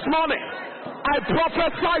prophesy this morning. I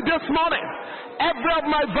prophesy this morning. Every of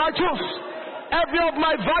my virtues, every of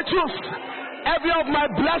my virtues, every of my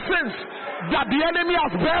blessings that the enemy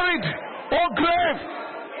has buried, oh grave,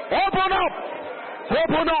 open up.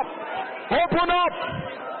 Open up. Open up.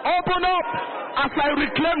 Open up. As I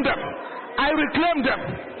reclaim them, I reclaim them.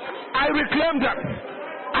 I reclaim them.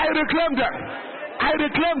 I reclaim them. I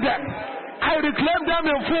reclaim them. I reclaim them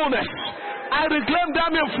in fullness. I reclaim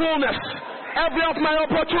them in fullness. Every of my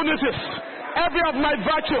opportunities, every of my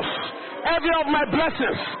virtues, every of my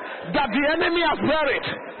blessings that the enemy has buried,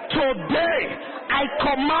 today I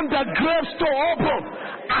command the graves to open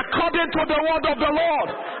according to the word of the Lord.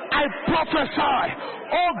 I prophesy,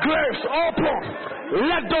 all graves open.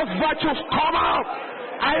 Let those virtues come out.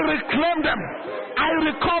 I reclaim them. I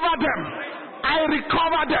recover them. I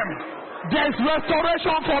recover them. There is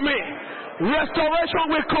restoration for me. Restoration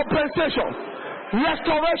with compensation.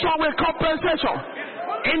 Restoration with compensation.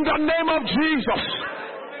 In the name of Jesus.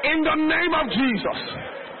 In the name of Jesus.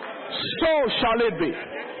 So shall it be.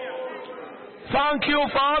 Thank you,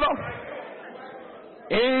 Father.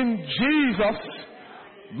 In Jesus'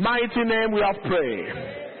 mighty name we have prayed.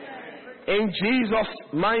 In Jesus'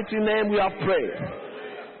 mighty name we have prayed.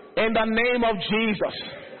 In the name of Jesus,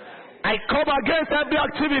 I come against every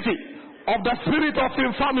activity of the spirit of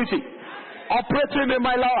infirmity operating in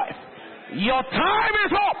my life. Your time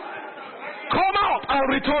is up. Come out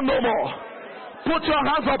and return no more. Put your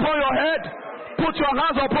hands upon your head. Put your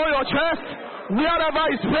hands upon your chest. Wherever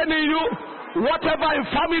is paining you, whatever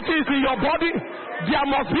infirmity is in your body, there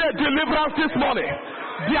must be a deliverance this morning.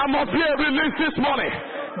 There must be a release this morning.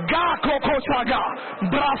 Ga kokoshaga,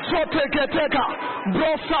 brasoteketeka,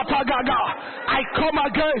 brosatagaga. I come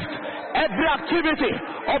against every activity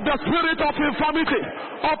of the spirit of infirmity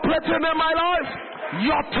operating in my life.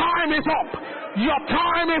 Your time is up. Your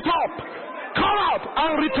time is up. Come out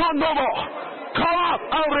and return no more. Come out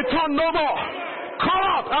and return no more. Come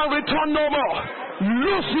out and return no more.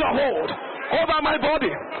 Loose your hold over my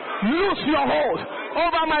body. Loose your hold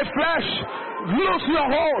over my flesh. Loose your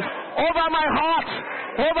hold over my heart,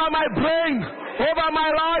 over my brain, over my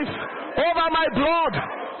life, over my blood.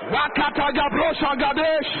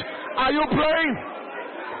 Are you praying?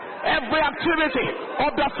 Every activity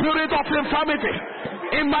of the spirit of infirmity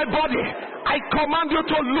in my body, I command you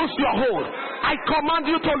to loose your hold. I command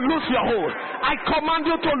you to loose your hold. I command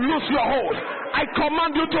you to loose your hold. I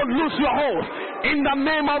command you to loose your hold. In the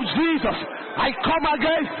name of Jesus, I come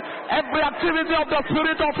against every activity of the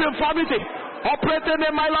spirit of infirmity operating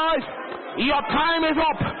in my life. Your time is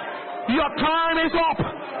up. Your time is up.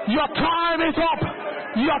 Your time is up.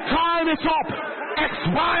 Your time is up.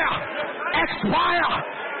 Expire. Expire.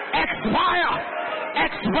 Expire.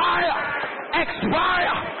 Expire.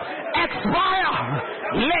 Expire. Expire.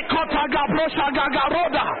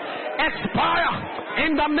 Expire.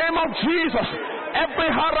 In the name of Jesus. Every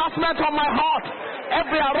harassment on my heart,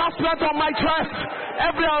 every harassment on my chest,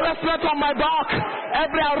 every harassment on my back,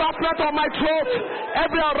 every harassment on my throat,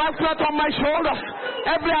 every harassment on my shoulders,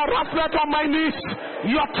 every harassment on my knees,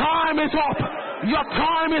 your time is up. Your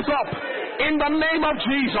time is up. In the name of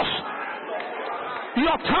Jesus.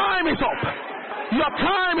 Your time is up. Your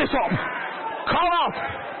time is up. Come out.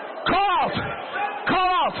 Come out.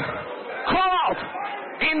 Come out. Come out.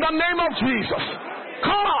 In the name of Jesus.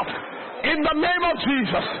 Come out. In the name of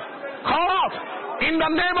Jesus. Come out. In the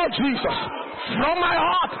name of Jesus. From my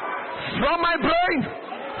heart, from my brain,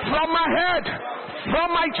 from my head, from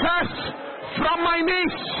my chest, from my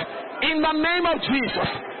knees. In the name of Jesus.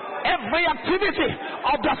 Every activity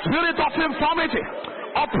of the spirit of infirmity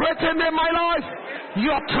operating in my life,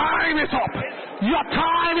 your time is up. Your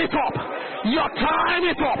time is up. Your time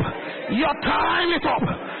is up. Your time is up.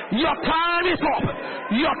 Your time is up.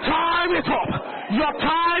 Your time is up. Your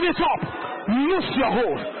time is up. Loose your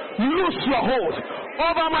hold. Loose your hold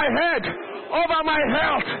over my head, over my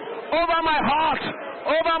health, over my heart,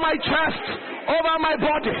 over my chest, over my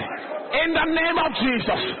body. In the name of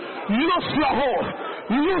Jesus, loose your hold.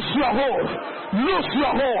 Loose your hold. Loose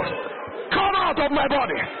your hold. Come out of my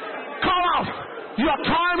body. Come out. Your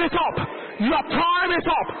time is up. Your time is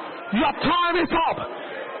up. Your time is up.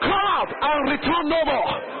 Come out and return no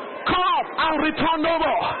more. Come out and return no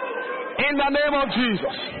more. In the name of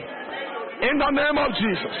Jesus. In the name of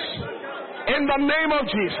Jesus. In the name of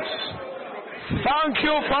Jesus. Thank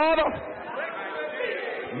you, Father.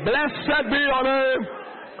 Blessed be your name.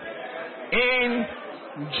 In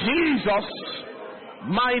Jesus'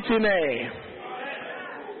 mighty name.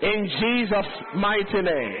 In Jesus' mighty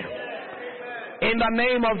name. In the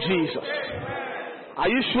name of Jesus. Are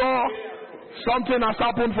you sure something has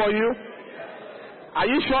happened for you? Are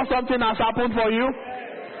you sure something has happened for you?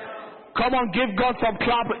 Come on, give God some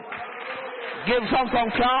clap. Give some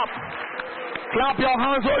clap. Clap your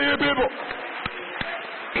hands, all you people.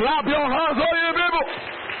 Clap your hands, all you people.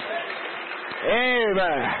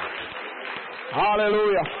 Amen.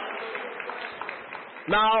 Hallelujah.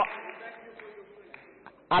 Now,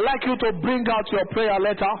 I'd like you to bring out your prayer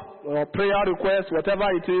letter or prayer request, whatever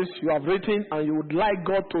it is you have written and you would like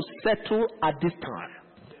God to settle at this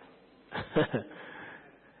time.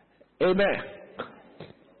 Amen.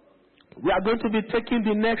 We are going to be taking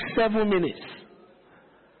the next 7 minutes.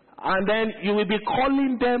 And then you will be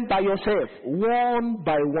calling them by yourself, one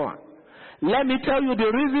by one. Let me tell you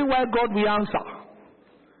the reason why God will answer.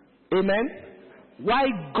 Amen. Why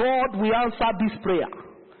God will answer this prayer.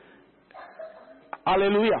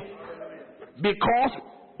 Hallelujah. Because,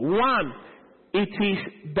 one, it is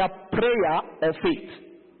the prayer of faith.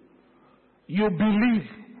 You believe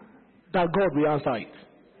that God will answer it.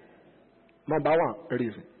 Number one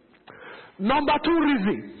reason. Number two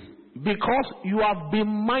reason, because you have been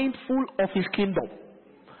mindful of His kingdom.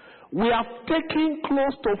 We have taken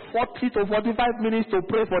close to 40 to 45 minutes to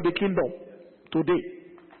pray for the kingdom today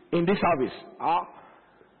in this service.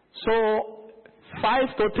 So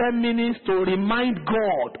 5 to 10 minutes to remind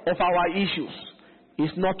God of our issues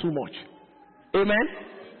is not too much. Amen?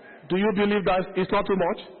 Do you believe that it's not too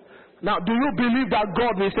much? Now, do you believe that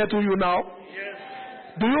God will say to you now?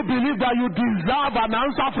 Yes. Do you believe that you deserve an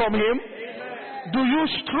answer from Him? Amen. Do you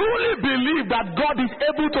truly believe that God is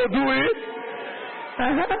able to do it?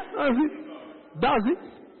 Does it?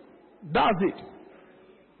 Does it?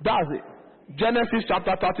 Does it? Genesis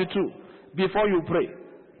chapter 32. Before you pray,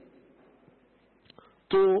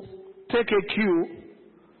 to take a cue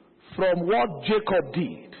from what Jacob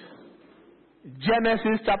did.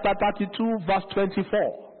 Genesis chapter 32 verse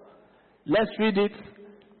 24. Let's read it.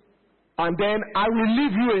 And then I will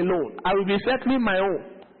leave you alone. I will be settling my own.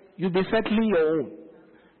 You'll be settling your own.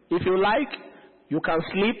 If you like, you can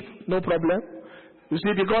sleep, no problem. You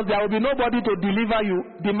see, because there will be nobody to deliver you.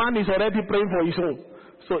 The man is already praying for his own.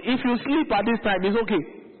 So if you sleep at this time, it's okay.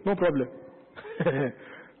 No problem.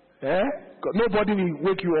 Nobody will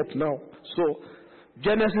wake you up now. So,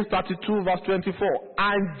 Genesis 32 verse 24.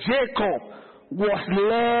 And Jacob was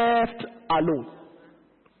left alone.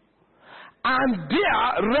 And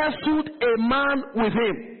there wrestled a man with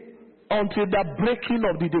him until the breaking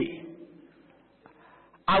of the day.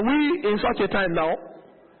 Are we in such a time now?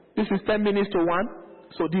 This is 10 minutes to 1.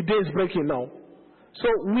 So the day is breaking now. So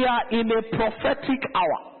we are in a prophetic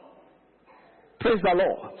hour. Praise the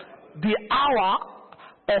Lord. The hour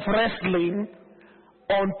of wrestling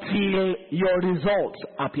until your results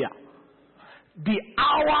appear. The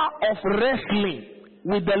hour of wrestling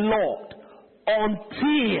with the Lord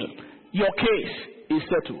until your case is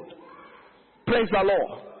settled. Praise the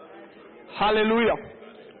Lord. Hallelujah.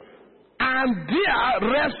 And there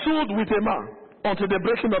wrestled with a man until the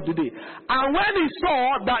breaking of the day. And when he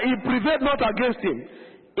saw that he prevailed not against him,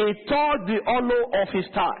 he tore the hollow of his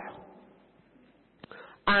thigh.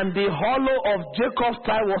 And the hollow of Jacob's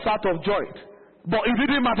thigh was out of joint. But it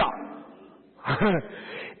didn't matter.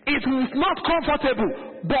 It was not comfortable,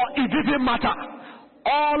 but it didn't matter.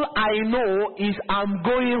 All I know is I'm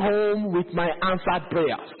going home with my answered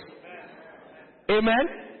prayers. Amen.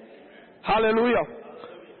 Hallelujah.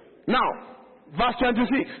 Now, verse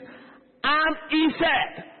 26. And he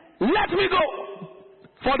said, let me go,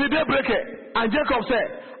 for the day breaketh. And Jacob said,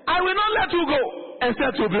 I will not let you go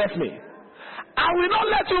except you bless me. I will not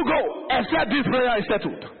let you go except this prayer is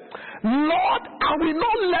settled. Lord, I will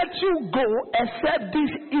not let you go except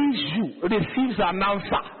this issue receives an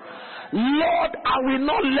answer. Lord, I will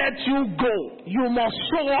not let you go. You must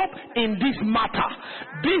show up in this matter.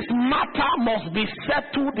 This matter must be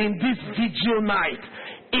settled in this vigil night.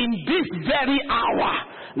 In this very hour.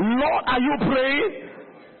 Lord, are you praying?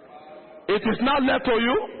 It is now left to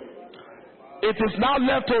you. It is now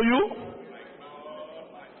left to you.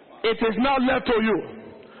 It is now left to you.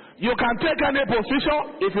 You can take any position.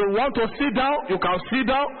 If you want to sit down, you can sit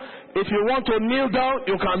down. If you want to kneel down,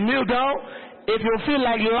 you can kneel down. If you feel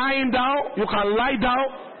like lying down, you can lie down.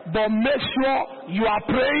 But make sure you are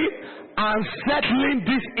praying and settling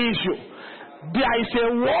this issue. There is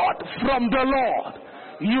a word from the Lord.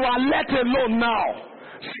 You are let alone now.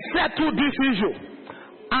 Settle this issue.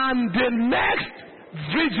 And the next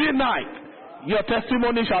vigil night, your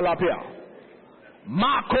testimony shall appear.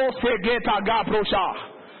 Marco Segeta Gabrosha.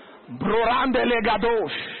 Brorandele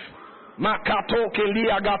Gadosh. Makato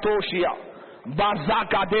Kelia Gatoshia.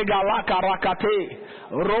 Bazaka de Galaka Rakate.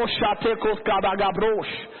 Rosha Tekos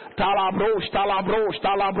Kadagabrosh. Talabrosh, Talabrosh,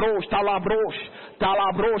 Talabrosh, Talabrosh.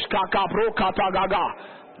 Talabrosh Kakabro Katagaga.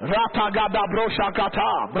 Ratagada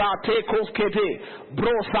broshakata, bratekos kete,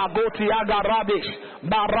 brosagoti agarabish,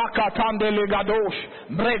 barakatande legadosh,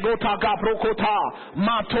 bregotaka brokota,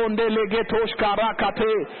 matonde legetosh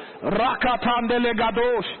karakate, rakatande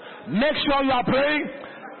legadosh. Make sure you are praying.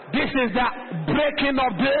 This is the breaking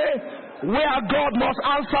of day where God must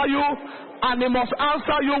answer you and He must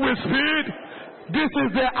answer you with speed. This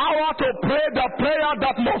is the hour to pray the prayer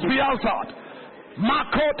that must be answered.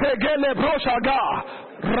 Makote gele broshaga.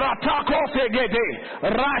 Ratako segede,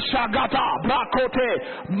 Rashagata,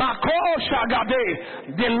 Brakote, Mako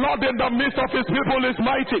Shagade. The Lord in the midst of His people is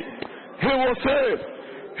mighty. He will save.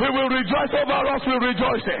 He will rejoice over us. We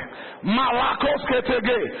rejoice. Malakos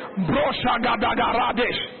ketege,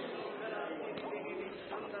 Broshagadagaradesh.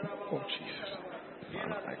 Oh Jesus,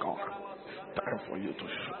 Father, my God, time for you to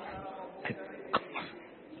show. And God,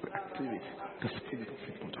 activate the spirit of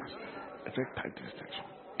importance. Every time distinction,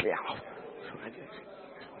 clear out.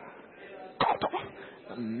 God,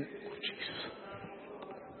 in the name of Jesus.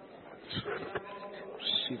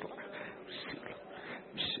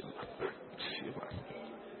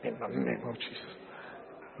 In the name of Jesus.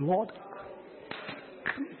 Lord,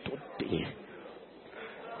 today,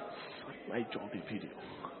 my job in video,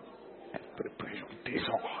 every pressure, this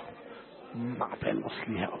all,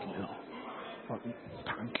 marvelously help me, Lord.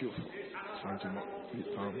 Thank you for something.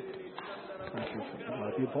 Thank you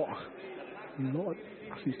for the Lord,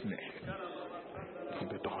 assist me from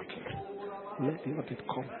the dark. Let your deed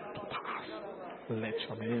come to pass. Let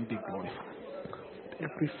your name be glorified.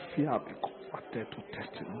 Every fear be converted to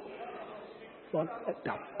testimony. Lord, let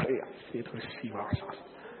that prayer faith receive answers.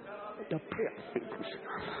 Let that prayer faith receive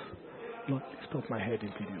answers. Lord, lift up my head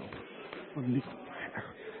in video. Lord, lift up my head.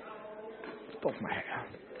 Lift up my head.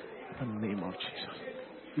 In the name of Jesus.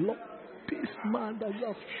 Lord, this man that you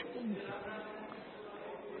have shown me.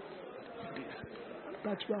 This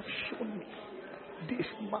that you have shown me. This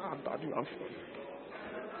man that you have shown me.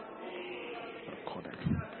 Connect.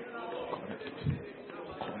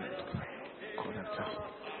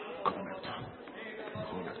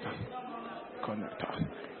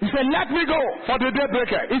 He said, let me go for the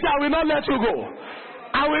daybreaker. He said, I will not let you go.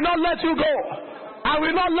 I will not let you go. I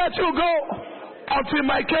will not let you go until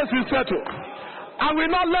my case is settled. I will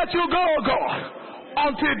not let you go, God,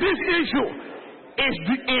 until this issue is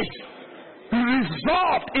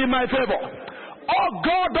resolved in my favor. Oh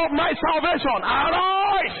God of my salvation,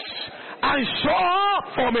 arise and show up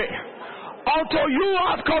for me. Until you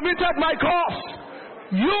have committed my cause.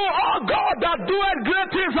 You are God that doeth great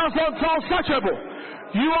things as unsearchable.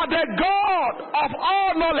 You are the God of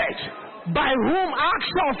all knowledge, by whom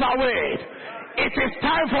actions are weighed. It is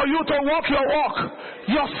time for you to walk your walk,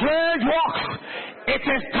 your strange walks. It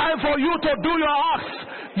is time for you to do your acts,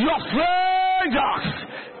 your strange acts.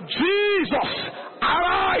 Jesus,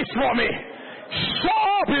 arise for me. Show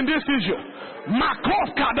up in this issue.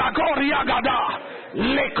 Makos kadagoria gada,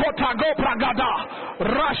 lekotago pragada,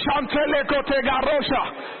 rashantele kotegarosha,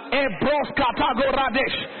 ebros katago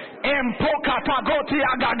radesh, empo katagoti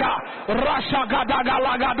agaga, rashagadaga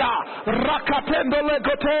lagada, rakatendo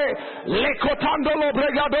lekote, lekotandolo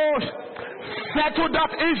bregadosh. Settle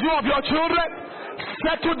that issue of your children.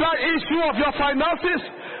 Settle that issue of your finances.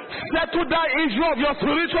 Settle that issue of your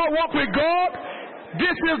spiritual walk with God.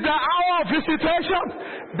 This is the hour of visitation.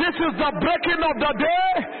 This is the breaking of the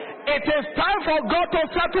day. It is time for God to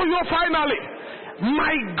settle you finally.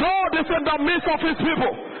 My God is in the midst of his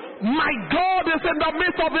people. My God is in the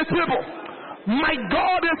midst of his people. My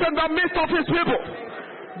God is in the midst of his people.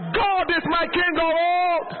 God is my King of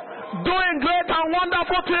all, doing great and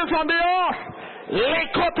wonderful things on the earth.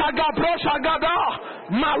 Lekota gabrosha gada,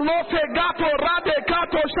 malote gato rade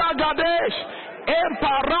kato shagadesh,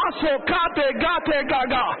 emparaso kate gate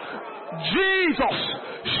gaga. Jesus,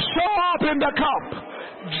 show up in the camp.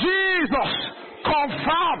 Jesus,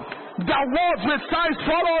 confirm the words with signs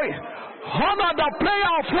following. Honor the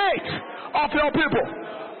prayer of faith of your people.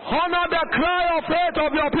 Honor the cry of faith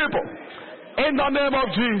of your people. In the name of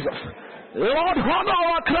Jesus. Lord, honor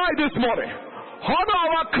our cry this morning. Honor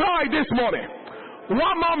our cry this morning.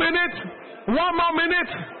 One more minute. One more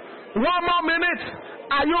minute. One more minute.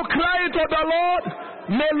 Are you crying to the Lord?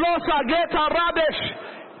 Melosa geta radesh.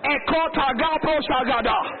 Ekota gapo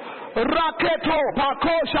shagada. Raketo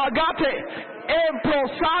bako shagate.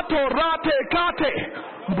 Emprosato rate kate.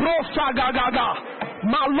 Brosa gagaga.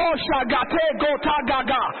 Malosha gate gota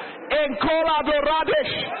gaga. Enkola do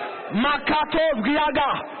radesh. Makatos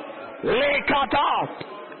giaga. Lekata.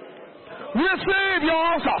 Receive your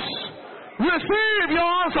answers. Receive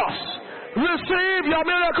your answers. Receive your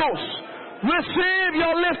miracles. Receive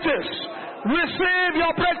your liftings. Receive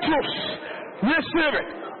your breakthroughs. Receive it.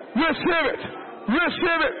 Receive it.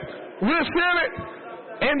 Receive it. Receive it.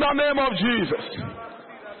 In the name of Jesus.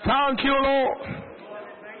 Thank you, Lord.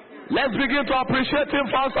 Let's begin to appreciate him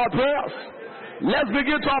for our prayers. Let's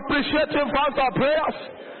begin to appreciate him for our prayers.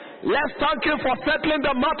 Let's thank him for settling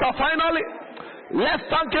the matter finally. Let's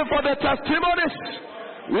thank him for the testimonies.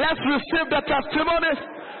 Let's receive the testimonies.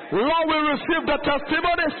 Lord, we receive the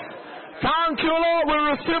testimonies. Thank you, Lord, we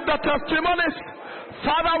receive the testimonies.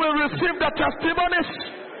 Father, we receive the testimonies.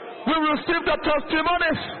 We receive the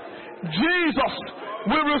testimonies. Jesus,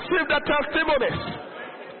 we receive the testimonies.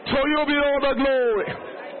 To you be all the glory.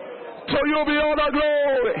 To you be all the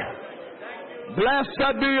glory.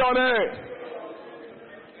 Blessed be your name.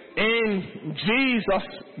 In Jesus'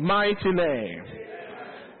 mighty name.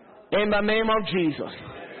 In the name of Jesus.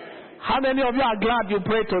 How many of you are glad you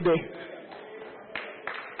prayed today?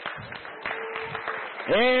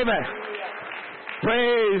 Amen.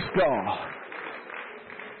 Praise God.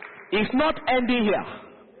 It's not ending here.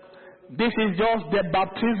 This is just the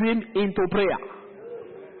baptism into prayer.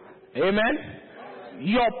 Amen.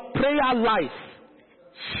 Your prayer life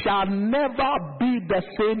shall never be the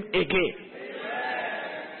same again.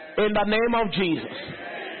 In the name of Jesus.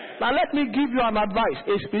 Now let me give you an advice,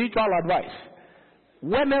 a spiritual advice.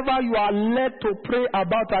 Whenever you are led to pray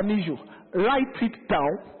about an issue, write it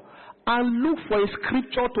down and look for a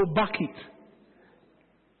scripture to back it.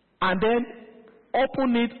 And then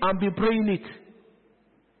open it and be praying it.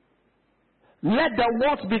 Let the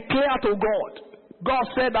words be clear to God. God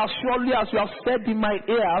said, as surely as you have said in my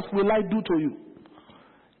ears, will I do to you.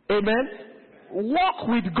 Amen. Walk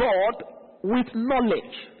with God with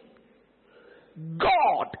knowledge.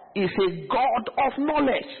 God is a God of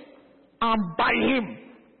knowledge. And by him,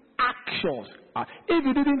 actions. If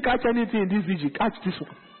you didn't catch anything in this video, catch this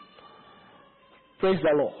one. Praise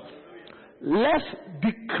the Lord. Let's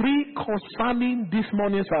decree concerning this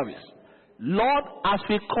morning service. Lord, as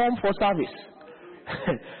we come for service,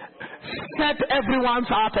 set everyone's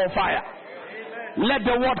heart on fire. Let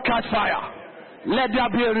the word catch fire. Let there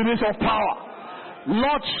be a release of power.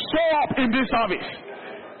 Lord, show up in this service.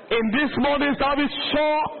 In this morning service,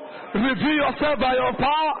 show up. Reveal yourself by your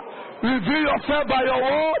power. Reveal yourself by your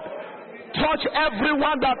word. Touch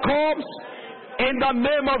everyone that comes in the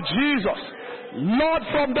name of Jesus. Lord,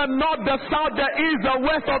 from the north, the south, the east, the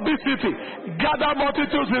west of this city, gather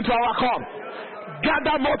multitudes into our camp.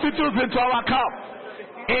 Gather multitudes into our camp.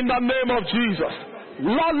 In the name of Jesus.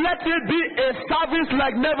 Lord, let it be a service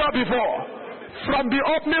like never before. From the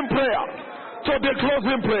opening prayer to the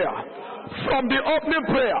closing prayer. From the opening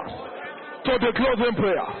prayer to the closing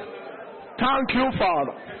prayer. Thank you,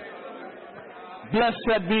 Father.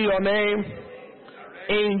 Blessed be your name.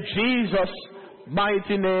 In Jesus'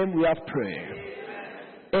 mighty name we have prayed.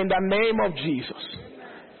 In the name of Jesus.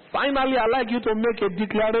 Finally, I'd like you to make a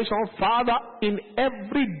declaration. Father, in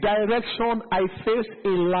every direction I face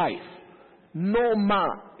in life, no man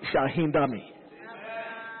shall hinder me.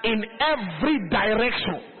 In every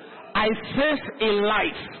direction I face in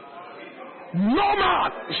life, no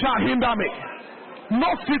man shall hinder me. No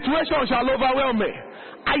situation shall overwhelm me.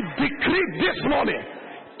 I decree this morning,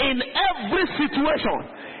 in every situation,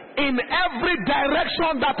 in every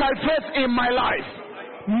direction that I face in my life,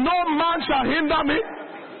 no man shall hinder me.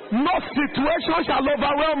 No situation shall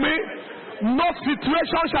overwhelm me. No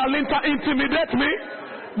situation shall intimidate me.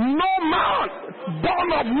 No man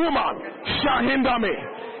born of woman shall hinder me.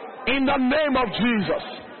 In the name of Jesus.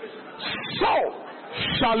 So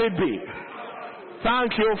shall it be.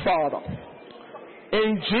 Thank you, Father.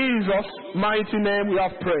 In Jesus' mighty name we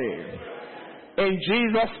have prayed. In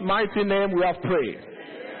Jesus' mighty name we have prayed.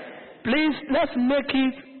 Please, let's make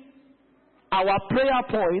it our prayer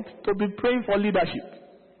point to be praying for leadership.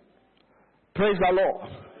 Praise the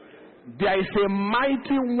Lord. There is a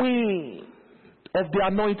mighty wind of the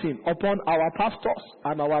anointing upon our pastors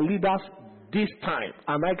and our leaders this time.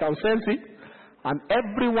 And I can sense it. And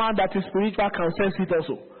everyone that is spiritual can sense it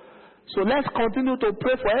also. So let's continue to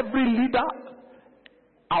pray for every leader,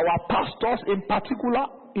 our pastors in particular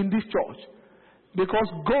in this church.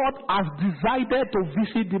 Because God has decided to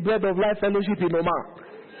visit the Bread of Life Fellowship in Oman.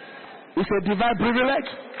 It's a divine privilege.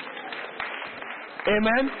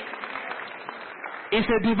 Amen. It's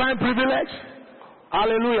a divine privilege.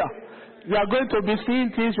 Hallelujah. You are going to be seeing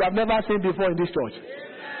things you have never seen before in this church.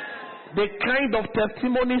 The kind of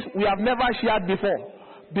testimonies we have never shared before,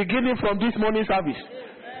 beginning from this morning service.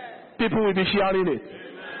 People will be sharing it.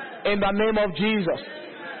 In the name of Jesus.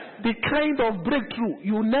 The kind of breakthrough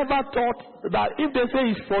you never thought that if they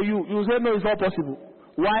say it's for you, you say no, it's not possible.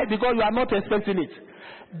 Why? Because you are not expecting it.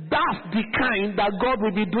 That's the kind that God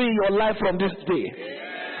will be doing in your life from this day.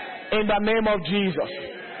 In the name of Jesus.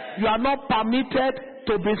 You are not permitted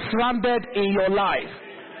to be stranded in your life.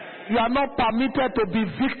 You are not permitted to be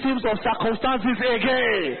victims of circumstances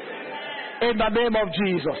again. In the name of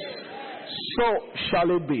Jesus. So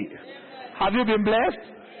shall it be. Have you been blessed?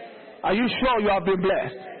 Are you sure you have been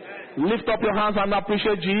blessed? Lift up your hands and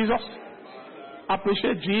appreciate Jesus.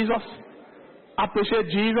 Appreciate Jesus. Appreciate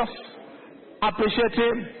Jesus. Appreciate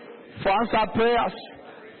him for answered prayers.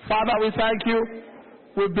 Father, we thank you.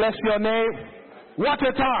 We bless your name. What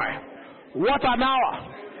a time. What an hour.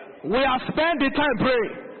 We have spent the time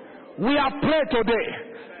praying. We have prayed today.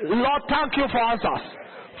 Lord, thank you for answers.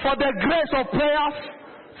 For the grace of prayers.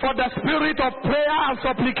 For the spirit of prayer and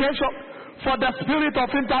supplication. For the spirit of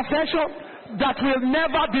intercession that will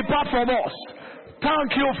never depart from us.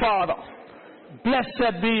 Thank you, Father.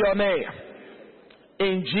 Blessed be your name.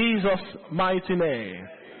 In Jesus' mighty name.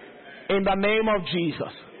 In the name of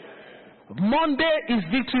Jesus. Monday is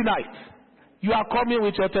victory night. You are coming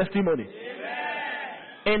with your testimony.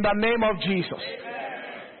 Amen. In the name of Jesus.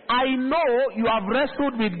 Amen. I know you have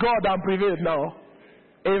wrestled with God and prevailed now.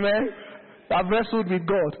 Amen. You have wrestled with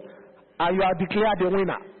God and you are declared the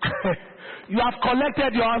winner. You have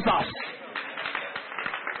collected your answers.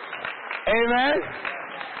 Amen.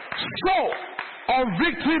 So, on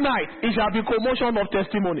victory night, it shall be commotion of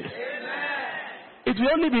testimonies. Amen. It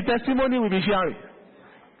will only be testimony we'll be sharing.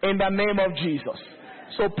 In the name of Jesus.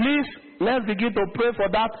 So please, let's begin to pray for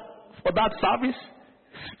that service.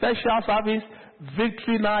 Special service,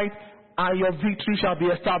 victory night, and your victory shall be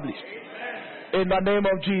established. In the name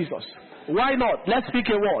of Jesus. Why not? Let's speak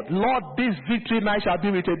a word. Lord, this victory night shall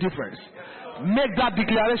be with a difference. Make that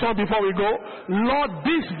declaration before we go. Lord,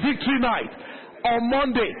 this victory night on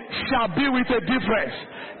Monday shall be with a difference.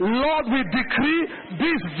 Lord, we decree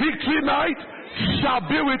this victory night shall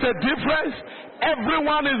be with a difference.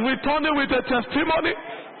 Everyone is returning with a testimony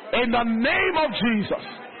in the name of Jesus.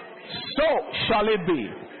 So shall it be.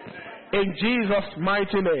 In Jesus'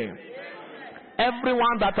 mighty name.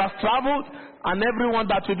 Everyone that has traveled and everyone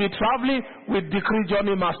that will be traveling with decree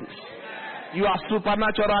journey masses, you are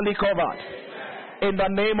supernaturally covered in the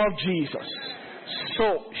name of Jesus.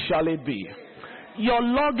 So shall it be. Your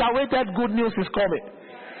long-awaited good news is coming.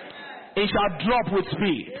 It shall drop with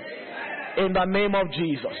speed in the name of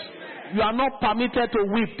Jesus. You are not permitted to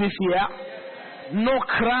weep this year. No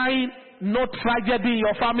crying, no tragedy in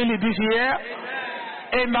your family this year.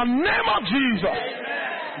 In the name of Jesus,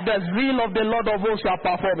 the zeal of the Lord of hosts shall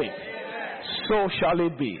perform it. So shall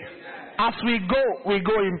it be. As we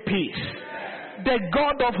go in peace. The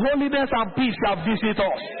God of holiness and peace shall visit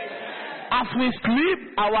us. As we sleep,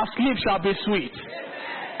 our sleep shall be sweet.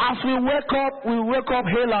 As we wake up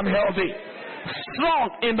hale and healthy. Strong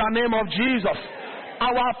in the name of Jesus.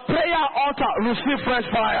 Our prayer altar receive fresh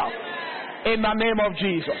fire. In the name of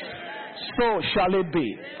Jesus. So shall it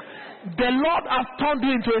be. The Lord has turned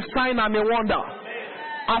you into a sign and a wonder.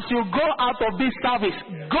 As you go out of this service,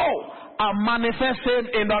 go and manifest Him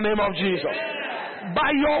in the name of Jesus. By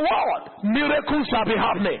your word, miracles shall be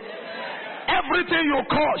happening. Everything you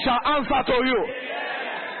call shall answer to you.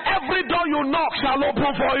 Every door you knock shall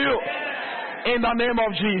open for you. In the name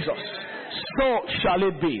of Jesus. So shall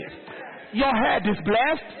it be. Your head is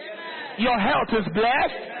blessed. Your health is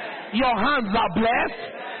blessed. Your hands are blessed.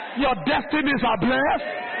 Your destinies are blessed.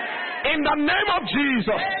 In the name of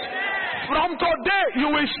Jesus. From today you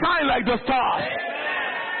will shine like the stars.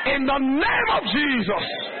 In the name of Jesus.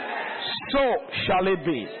 So shall it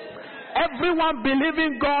be. Everyone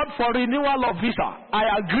believing God for renewal of visa,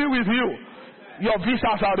 I agree with you. Your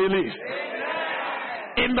visas are released.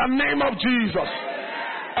 In the name of Jesus.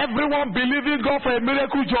 Everyone believing God for a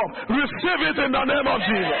miracle job, receive it in the name of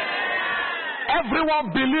Jesus.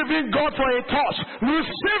 Everyone believing God for a touch,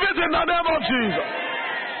 receive it in the name of Jesus.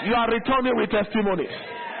 You are returning with testimonies.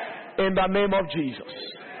 In the name of Jesus.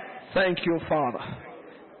 Thank you, Father.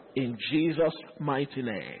 In Jesus' mighty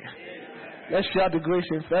name. Let's share the grace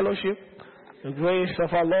in fellowship. The grace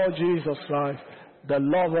of our Lord Jesus Christ, the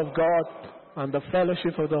love of God, and the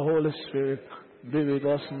fellowship of the Holy Spirit be with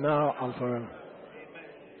us now and forever.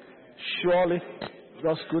 Surely,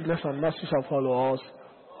 God's goodness and mercy shall follow us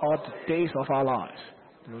all the days of our lives.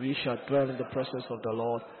 And we shall dwell in the presence of the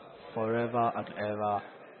Lord forever and ever.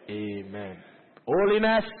 Amen.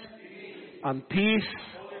 Holiness and peace.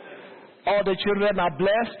 All the children are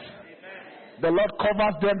blessed. The Lord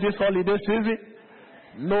covers them this holiday season.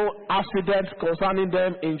 No accidents concerning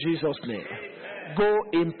them in Jesus' name. Go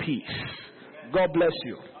in peace. God bless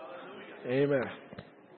you. Amen.